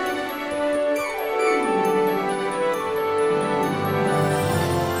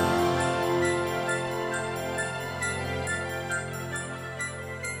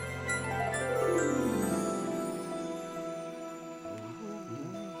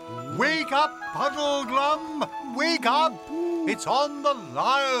 Wake up, Puddleglum! Wake up! It's on the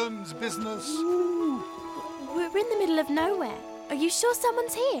lion's business. We're in the middle of nowhere. Are you sure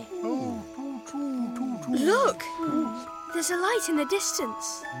someone's here? Oh, true. Look! There's a light in the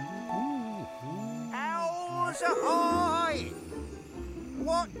distance. Owls ahoy!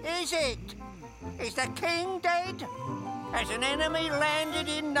 What is it? Is the king dead? Has an enemy landed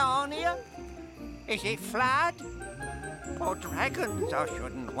in Narnia? Is it flood? Or dragons, I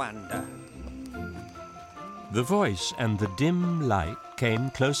shouldn't wonder. The voice and the dim light came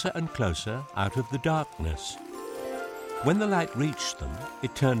closer and closer out of the darkness. When the light reached them,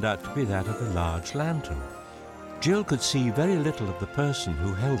 it turned out to be that of a large lantern. Jill could see very little of the person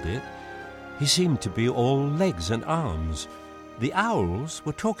who held it. He seemed to be all legs and arms. The owls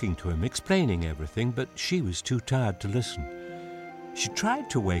were talking to him, explaining everything, but she was too tired to listen. She tried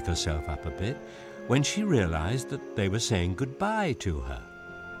to wake herself up a bit when she realized that they were saying goodbye to her.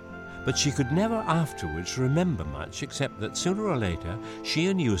 But she could never afterwards remember much, except that sooner or later she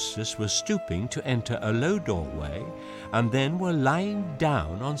and Eustace were stooping to enter a low doorway and then were lying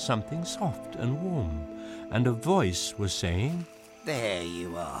down on something soft and warm, and a voice was saying, There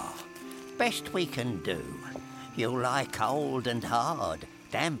you are. Best we can do. You'll lie cold and hard.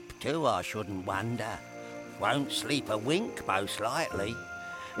 Damp too, I shouldn't wonder. Won't sleep a wink, most likely.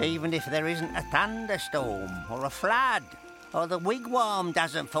 Even if there isn't a thunderstorm or a flood, or the wigwam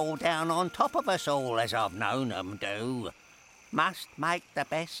doesn't fall down on top of us all as I've known 'em do. Must make the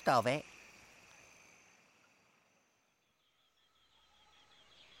best of it.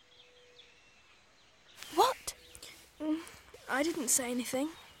 What? I didn't say anything.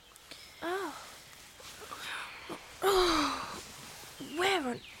 Where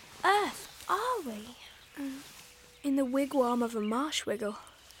on earth are we? In the wigwam of a marsh wiggle.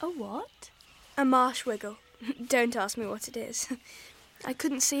 A what? A marsh wiggle. Don't ask me what it is. I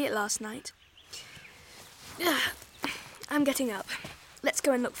couldn't see it last night. I'm getting up. Let's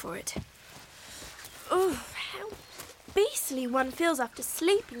go and look for it. Oh, how beastly one feels after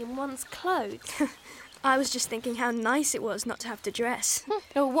sleeping in one's clothes. I was just thinking how nice it was not to have to dress.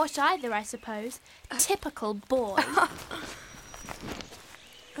 Or wash either, I suppose. Typical boy.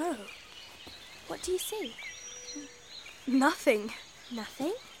 Oh. What do you see? Nothing.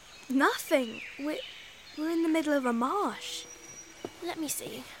 Nothing? Nothing. We're in the middle of a marsh. Let me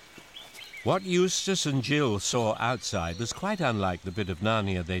see. What Eustace and Jill saw outside was quite unlike the bit of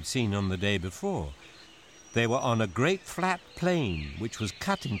Narnia they'd seen on the day before. They were on a great flat plain which was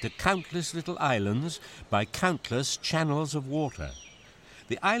cut into countless little islands by countless channels of water.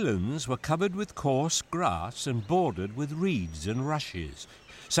 The islands were covered with coarse grass and bordered with reeds and rushes.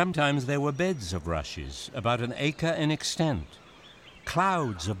 Sometimes there were beds of rushes, about an acre in extent.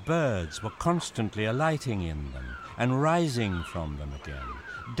 Clouds of birds were constantly alighting in them and rising from them again.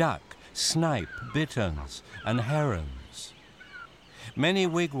 Duck, snipe, bitterns, and herons. Many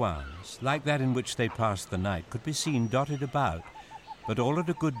wigwams, like that in which they passed the night, could be seen dotted about, but all at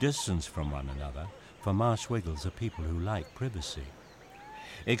a good distance from one another, for Marsh Wiggles are people who like privacy.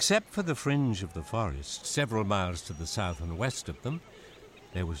 Except for the fringe of the forest, several miles to the south and west of them,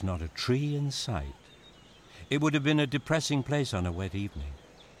 there was not a tree in sight. It would have been a depressing place on a wet evening.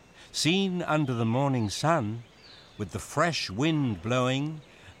 Seen under the morning sun, with the fresh wind blowing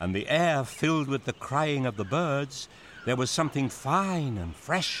and the air filled with the crying of the birds, there was something fine and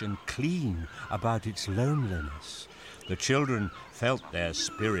fresh and clean about its loneliness. The children felt their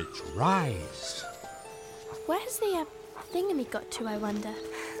spirits rise. Where's the thingamy got to, I wonder?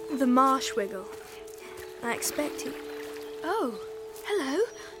 The marsh wiggle. I expect he... Oh, hello.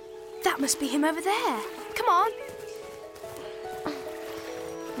 That must be him over there. Come on.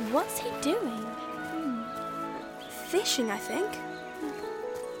 What's he doing? Fishing, I think.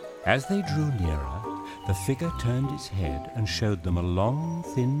 As they drew nearer, the figure turned its head and showed them a long,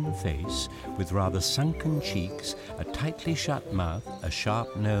 thin face with rather sunken cheeks, a tightly shut mouth, a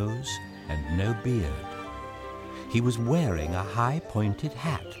sharp nose, and no beard. He was wearing a high-pointed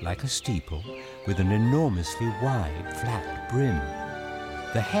hat like a steeple, with an enormously wide, flat brim.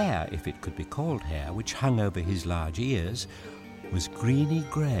 The hair, if it could be called hair, which hung over his large ears, was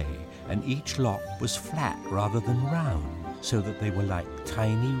greeny-grey, and each lock was flat rather than round, so that they were like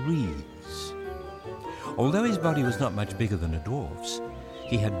tiny reeds. Although his body was not much bigger than a dwarf's,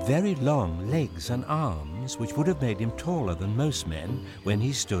 he had very long legs and arms, which would have made him taller than most men when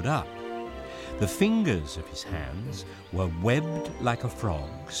he stood up. The fingers of his hands were webbed like a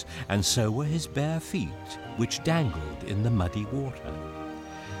frog's, and so were his bare feet, which dangled in the muddy water.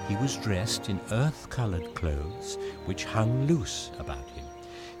 He was dressed in earth-coloured clothes, which hung loose about him.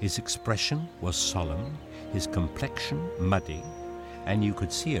 His expression was solemn, his complexion muddy, and you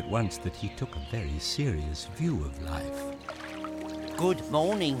could see at once that he took a very serious view of life. Good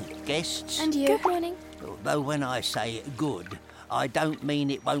morning, guests. And you? Good morning. Though when I say good, I don't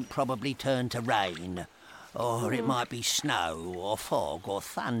mean it won't probably turn to rain, or it might be snow, or fog, or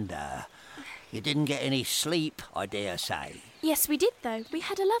thunder. You didn't get any sleep, I dare say. Yes, we did, though. We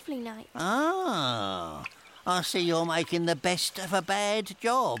had a lovely night. Ah, I see you're making the best of a bad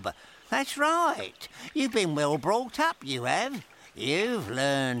job. That's right. You've been well brought up, you have. You've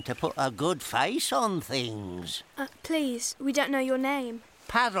learned to put a good face on things. Please, we don't know your name.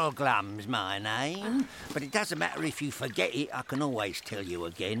 Puddleglum's my name, but it doesn't matter if you forget it, I can always tell you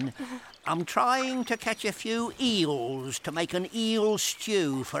again. I'm trying to catch a few eels to make an eel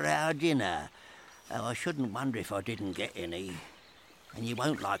stew for our dinner. Oh, I shouldn't wonder if I didn't get any. And you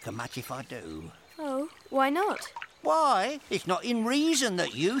won't like 'em much if I do. Oh, why not? Why? It's not in reason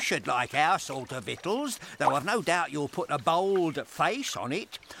that you should like our sort of victuals, though I've no doubt you'll put a bold face on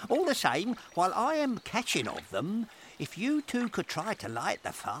it. All the same, while I am catching of them, if you two could try to light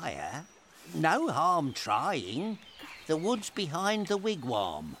the fire, no harm trying. The wood's behind the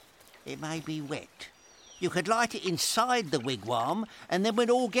wigwam. It may be wet. You could light it inside the wigwam, and then we'd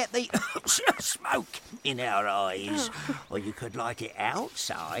all get the smoke in our eyes. Or you could light it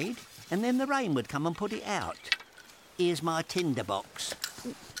outside, and then the rain would come and put it out. Here's my tinder box.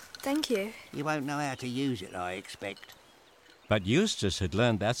 Thank you. You won't know how to use it, I expect. But Eustace had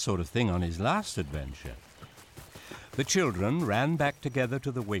learned that sort of thing on his last adventure. The children ran back together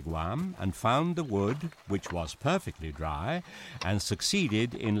to the wigwam and found the wood, which was perfectly dry, and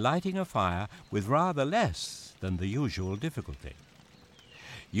succeeded in lighting a fire with rather less than the usual difficulty.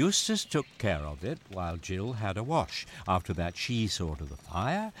 Eustace took care of it while Jill had a wash. After that she saw to the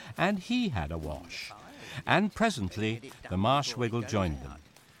fire, and he had a wash. And presently the Marsh Wiggle joined them.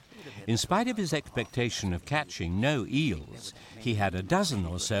 In spite of his expectation of catching no eels, he had a dozen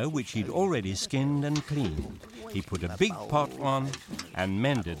or so which he'd already skinned and cleaned. He put a big pot on and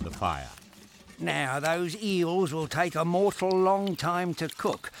mended the fire. Now, those eels will take a mortal long time to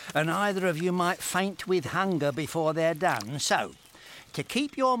cook, and either of you might faint with hunger before they're done. So, to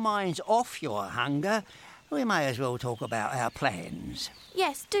keep your minds off your hunger, we may as well talk about our plans.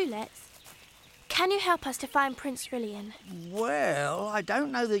 Yes, do let's. Can you help us to find Prince Rilian? Well, I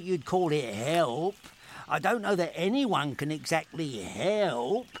don't know that you'd call it help. I don't know that anyone can exactly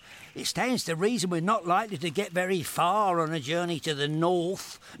help. It stands to reason we're not likely to get very far on a journey to the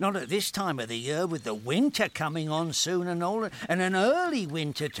north. Not at this time of the year, with the winter coming on soon and all, and an early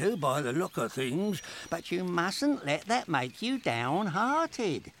winter too, by the look of things. But you mustn't let that make you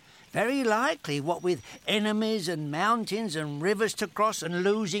downhearted. Very likely, what with enemies and mountains and rivers to cross and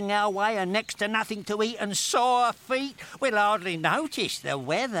losing our way and next to nothing to eat and sore feet, we'll hardly notice the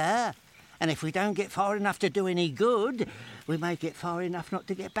weather. And if we don't get far enough to do any good, we may get far enough not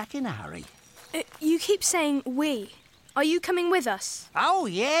to get back in a hurry. You keep saying we. Are you coming with us? Oh,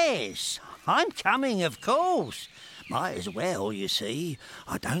 yes. I'm coming, of course. Might as well, you see.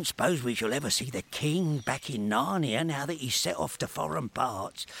 I don't suppose we shall ever see the king back in Narnia now that he's set off to foreign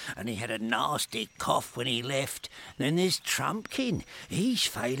parts, and he had a nasty cough when he left. Then there's Trumpkin. He's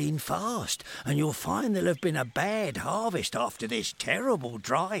failing fast, and you'll find there'll have been a bad harvest after this terrible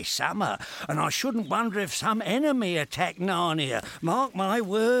dry summer, and I shouldn't wonder if some enemy attack Narnia. Mark my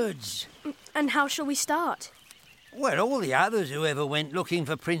words. And how shall we start? Well, all the others who ever went looking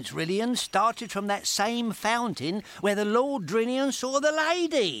for Prince Rilian started from that same fountain where the Lord Drinian saw the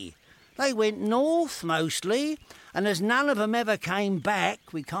lady. They went north, mostly, and as none of them ever came back,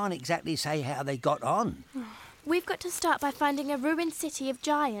 we can't exactly say how they got on. We've got to start by finding a ruined city of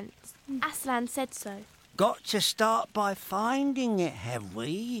giants. Aslan said so. Got to start by finding it, have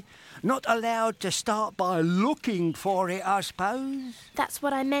we? Not allowed to start by looking for it, I suppose? That's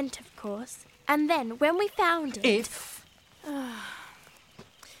what I meant, of course. And then, when we found it... If?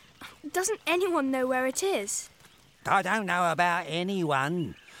 Doesn't anyone know where it is? I don't know about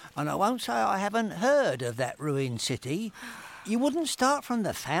anyone. And I won't say I haven't heard of that ruined city. You wouldn't start from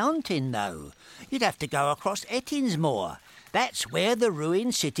the fountain, though. You'd have to go across Ettinsmoor. That's where the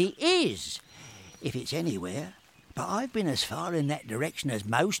ruined city is. If it's anywhere. But I've been as far in that direction as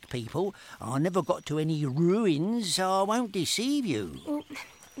most people. I never got to any ruins, so I won't deceive you. Well,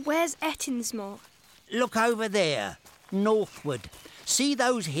 where's Ettinsmoor? Look over there, northward. See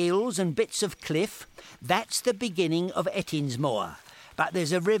those hills and bits of cliff? That's the beginning of Ettinsmoor. But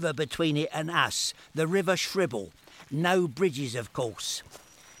there's a river between it and us, the River Shribble. No bridges, of course.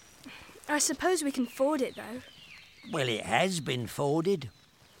 I suppose we can ford it, though. Well, it has been forded.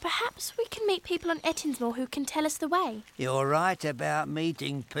 Perhaps we can meet people on Ettinsmoor who can tell us the way. You're right about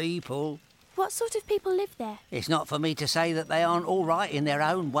meeting people. What sort of people live there? It's not for me to say that they aren't all right in their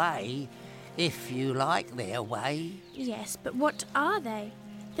own way, if you like their way. Yes, but what are they?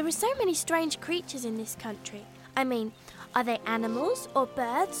 There are so many strange creatures in this country. I mean, are they animals, or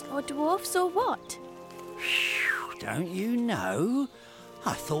birds, or dwarfs, or what? Don't you know?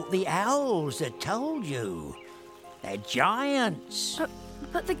 I thought the owls had told you. They're giants.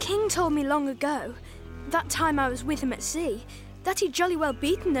 But the king told me long ago, that time I was with him at sea, that he'd jolly well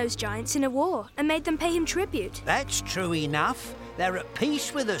beaten those giants in a war and made them pay him tribute. That's true enough. They're at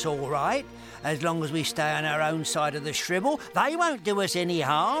peace with us, all right. As long as we stay on our own side of the Shribble, they won't do us any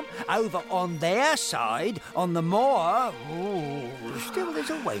harm. Over on their side, on the moor, still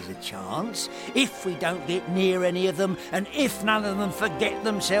there's always a chance. If we don't get near any of them, and if none of them forget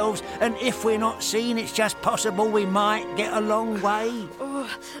themselves, and if we're not seen, it's just possible we might get a long way.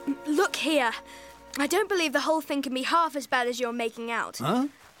 Oh, look here. I don't believe the whole thing can be half as bad as you're making out. Huh?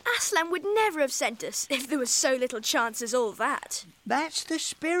 Aslan would never have sent us if there was so little chance as all that. That's the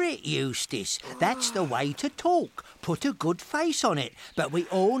spirit, Eustace. That's the way to talk. Put a good face on it. But we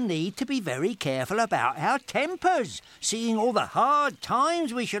all need to be very careful about our tempers. Seeing all the hard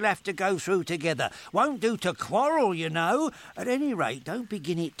times we shall have to go through together. Won't do to quarrel, you know. At any rate, don't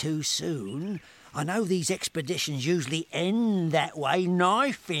begin it too soon. I know these expeditions usually end that way,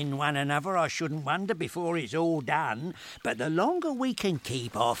 knifing one another, I shouldn't wonder, before it's all done. But the longer we can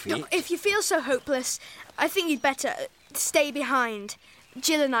keep off it... If you feel so hopeless, I think you'd better stay behind.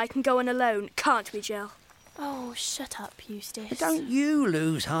 Jill and I can go on alone, can't we, Jill? Oh, shut up, Eustace. Don't you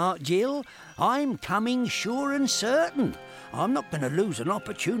lose heart, Jill. I'm coming sure and certain. I'm not going to lose an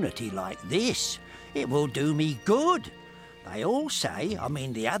opportunity like this. It will do me good. They all say, I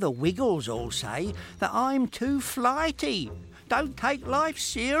mean the other Wiggles all say, that I'm too flighty. Don't take life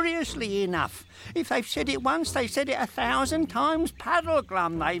seriously enough. If they've said it once, they've said it 1,000 times.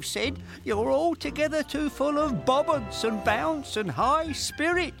 Paddleglum, they've said, you're altogether too full of bobbance and bounce and high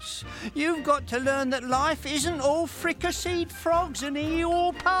spirits. You've got to learn that life isn't all fricasseed frogs and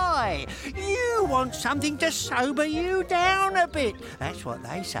eel pie. You want something to sober you down a bit. That's what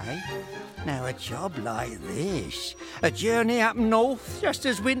they say. Now, a job like this, a journey up north, just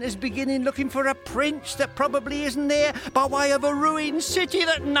as winter's beginning, looking for a prince that probably isn't there, by way of a ruined city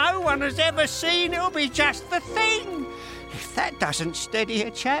that no one has ever seen, it'll be just the thing. If that doesn't steady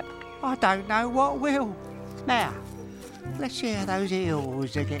a chap, I don't know what will. Now, let's see how those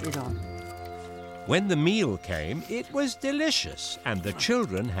eels are getting on. When the meal came, it was delicious, and the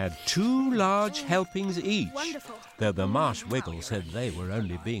children had 2 large helpings each, Wonderful. though the Marsh Wiggle said they were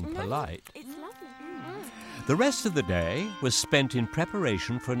only being polite. The rest of the day was spent in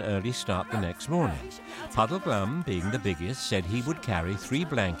preparation for an early start the next morning. Puddleglum, being the biggest, said he would carry 3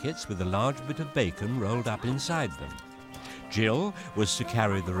 blankets with a large bit of bacon rolled up inside them. Jill was to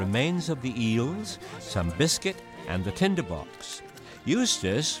carry the remains of the eels, some biscuit, and the tinderbox.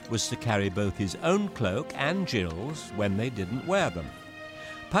 Eustace was to carry both his own cloak and Jill's when they didn't wear them.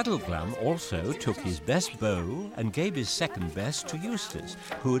 Puddleglum also took his best bow and gave his second best to Eustace,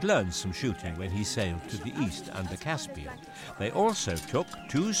 who had learned some shooting when he sailed to the east under Caspian. They also took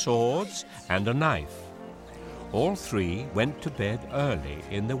 2 swords and a knife. All 3 went to bed early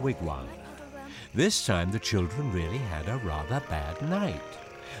in the wigwam. This time the children really had a rather bad night.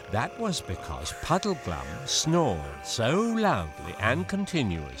 That was because Puddleglum snored so loudly and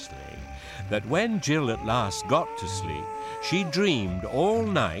continuously that when Jill at last got to sleep, she dreamed all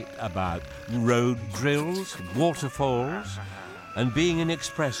night about road drills, waterfalls, and being in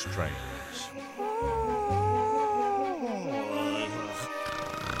express trains.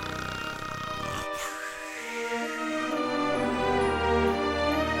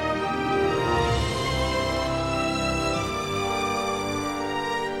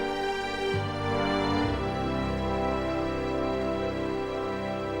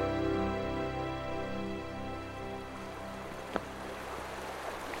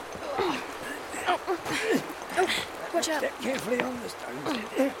 Watch out. Step carefully on the stones.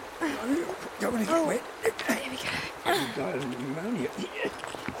 Don't want to get wet. There we go. Die of pneumonia.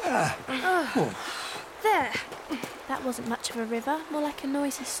 There. That wasn't much of a river, more like a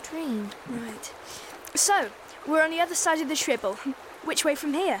noisy stream. Right. So, we're on the other side of the Shribble. Which way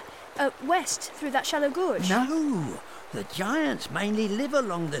from here? West, through that shallow gorge? No, the giants mainly live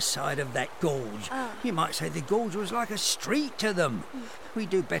along the side of that gorge. You might say the gorge was like a street to them. We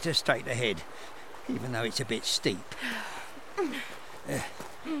do better straight ahead, even though it's a bit steep.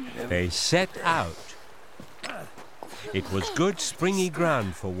 They set out. It was good springy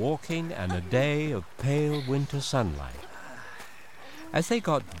ground for walking and a day of pale winter sunlight. As they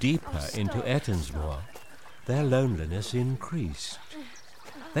got deeper into Ettonsmoor, their loneliness increased.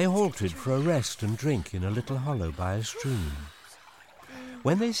 They halted for a rest and drink in a little hollow by a stream.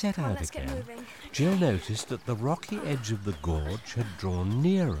 When they set out again, Jill noticed that the rocky edge of the gorge had drawn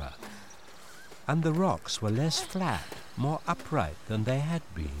nearer, and the rocks were less flat, more upright than they had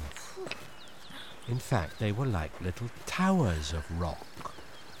been. In fact, they were like little towers of rock.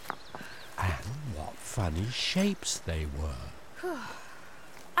 And what funny shapes they were.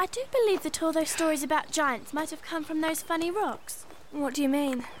 I do believe that all those stories about giants might have come from those funny rocks. What do you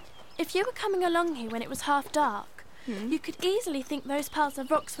mean? If you were coming along here when it was half dark, you could easily think those piles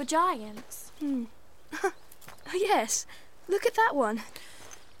of rocks were giants. Oh, yes. Look at that one.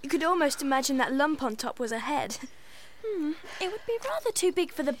 You could almost imagine that lump on top was a head. It would be rather too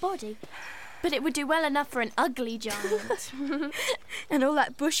big for the body, but it would do well enough for an ugly giant. And all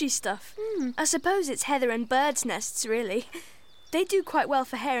that bushy stuff. I suppose it's heather and birds' nests, really. They do quite well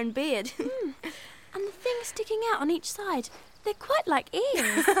for hair and beard. And the things sticking out on each side, they're quite like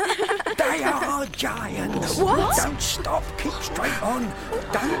ears. They are giants. What? Don't stop. Keep straight on.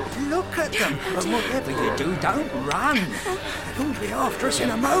 Don't look at them. And whatever you do, don't run. They'll be after us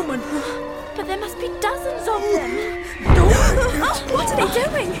in a moment. But there must be dozens of them. What are they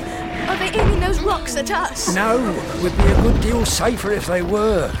doing? Are they aiming those rocks at us? No, we'd be a good deal safer if they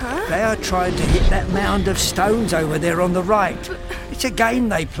were. They are trying to hit that mound of stones over there on the right. It's a game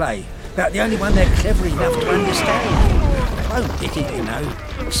they play, about the only one they're clever enough to understand. They won't hit it, you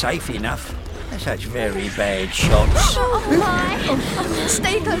know. Safe enough. They're such very bad shots.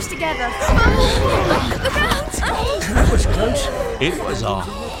 Stay close together. Look out! That was close. It was a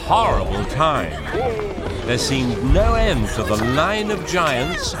horrible time. There seemed no end to the line of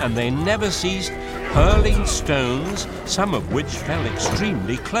giants, and they never ceased hurling stones, some of which fell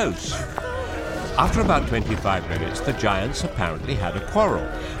extremely close. After about 25 minutes, the giants apparently had a quarrel.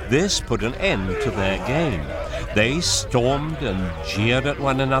 This put an end to their game. They stormed and jeered at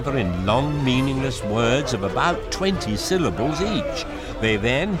one another in long, meaningless words of about 20 syllables each. They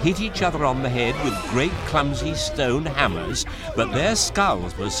then hit each other on the head with great clumsy stone hammers, but their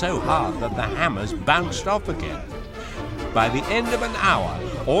skulls were so hard that the hammers bounced off again. By the end of an hour,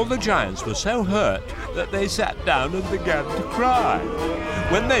 all the giants were so hurt that they sat down and began to cry.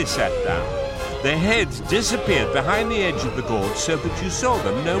 When they sat down, their heads disappeared behind the edge of the gorge so that you saw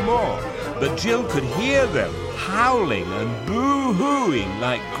them no more. But Jill could hear them howling and boo-hooing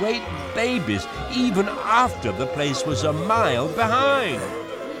like great babies, even after the place was a mile behind.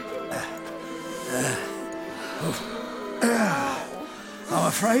 I'm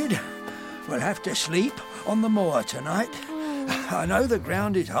afraid we'll have to sleep on the moor tonight. I know the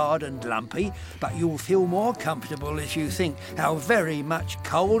ground is hard and lumpy, but you'll feel more comfortable as you think how very much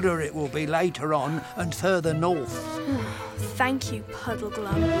colder it will be later on and further north. Thank you,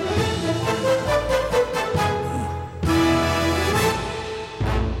 Puddleglum.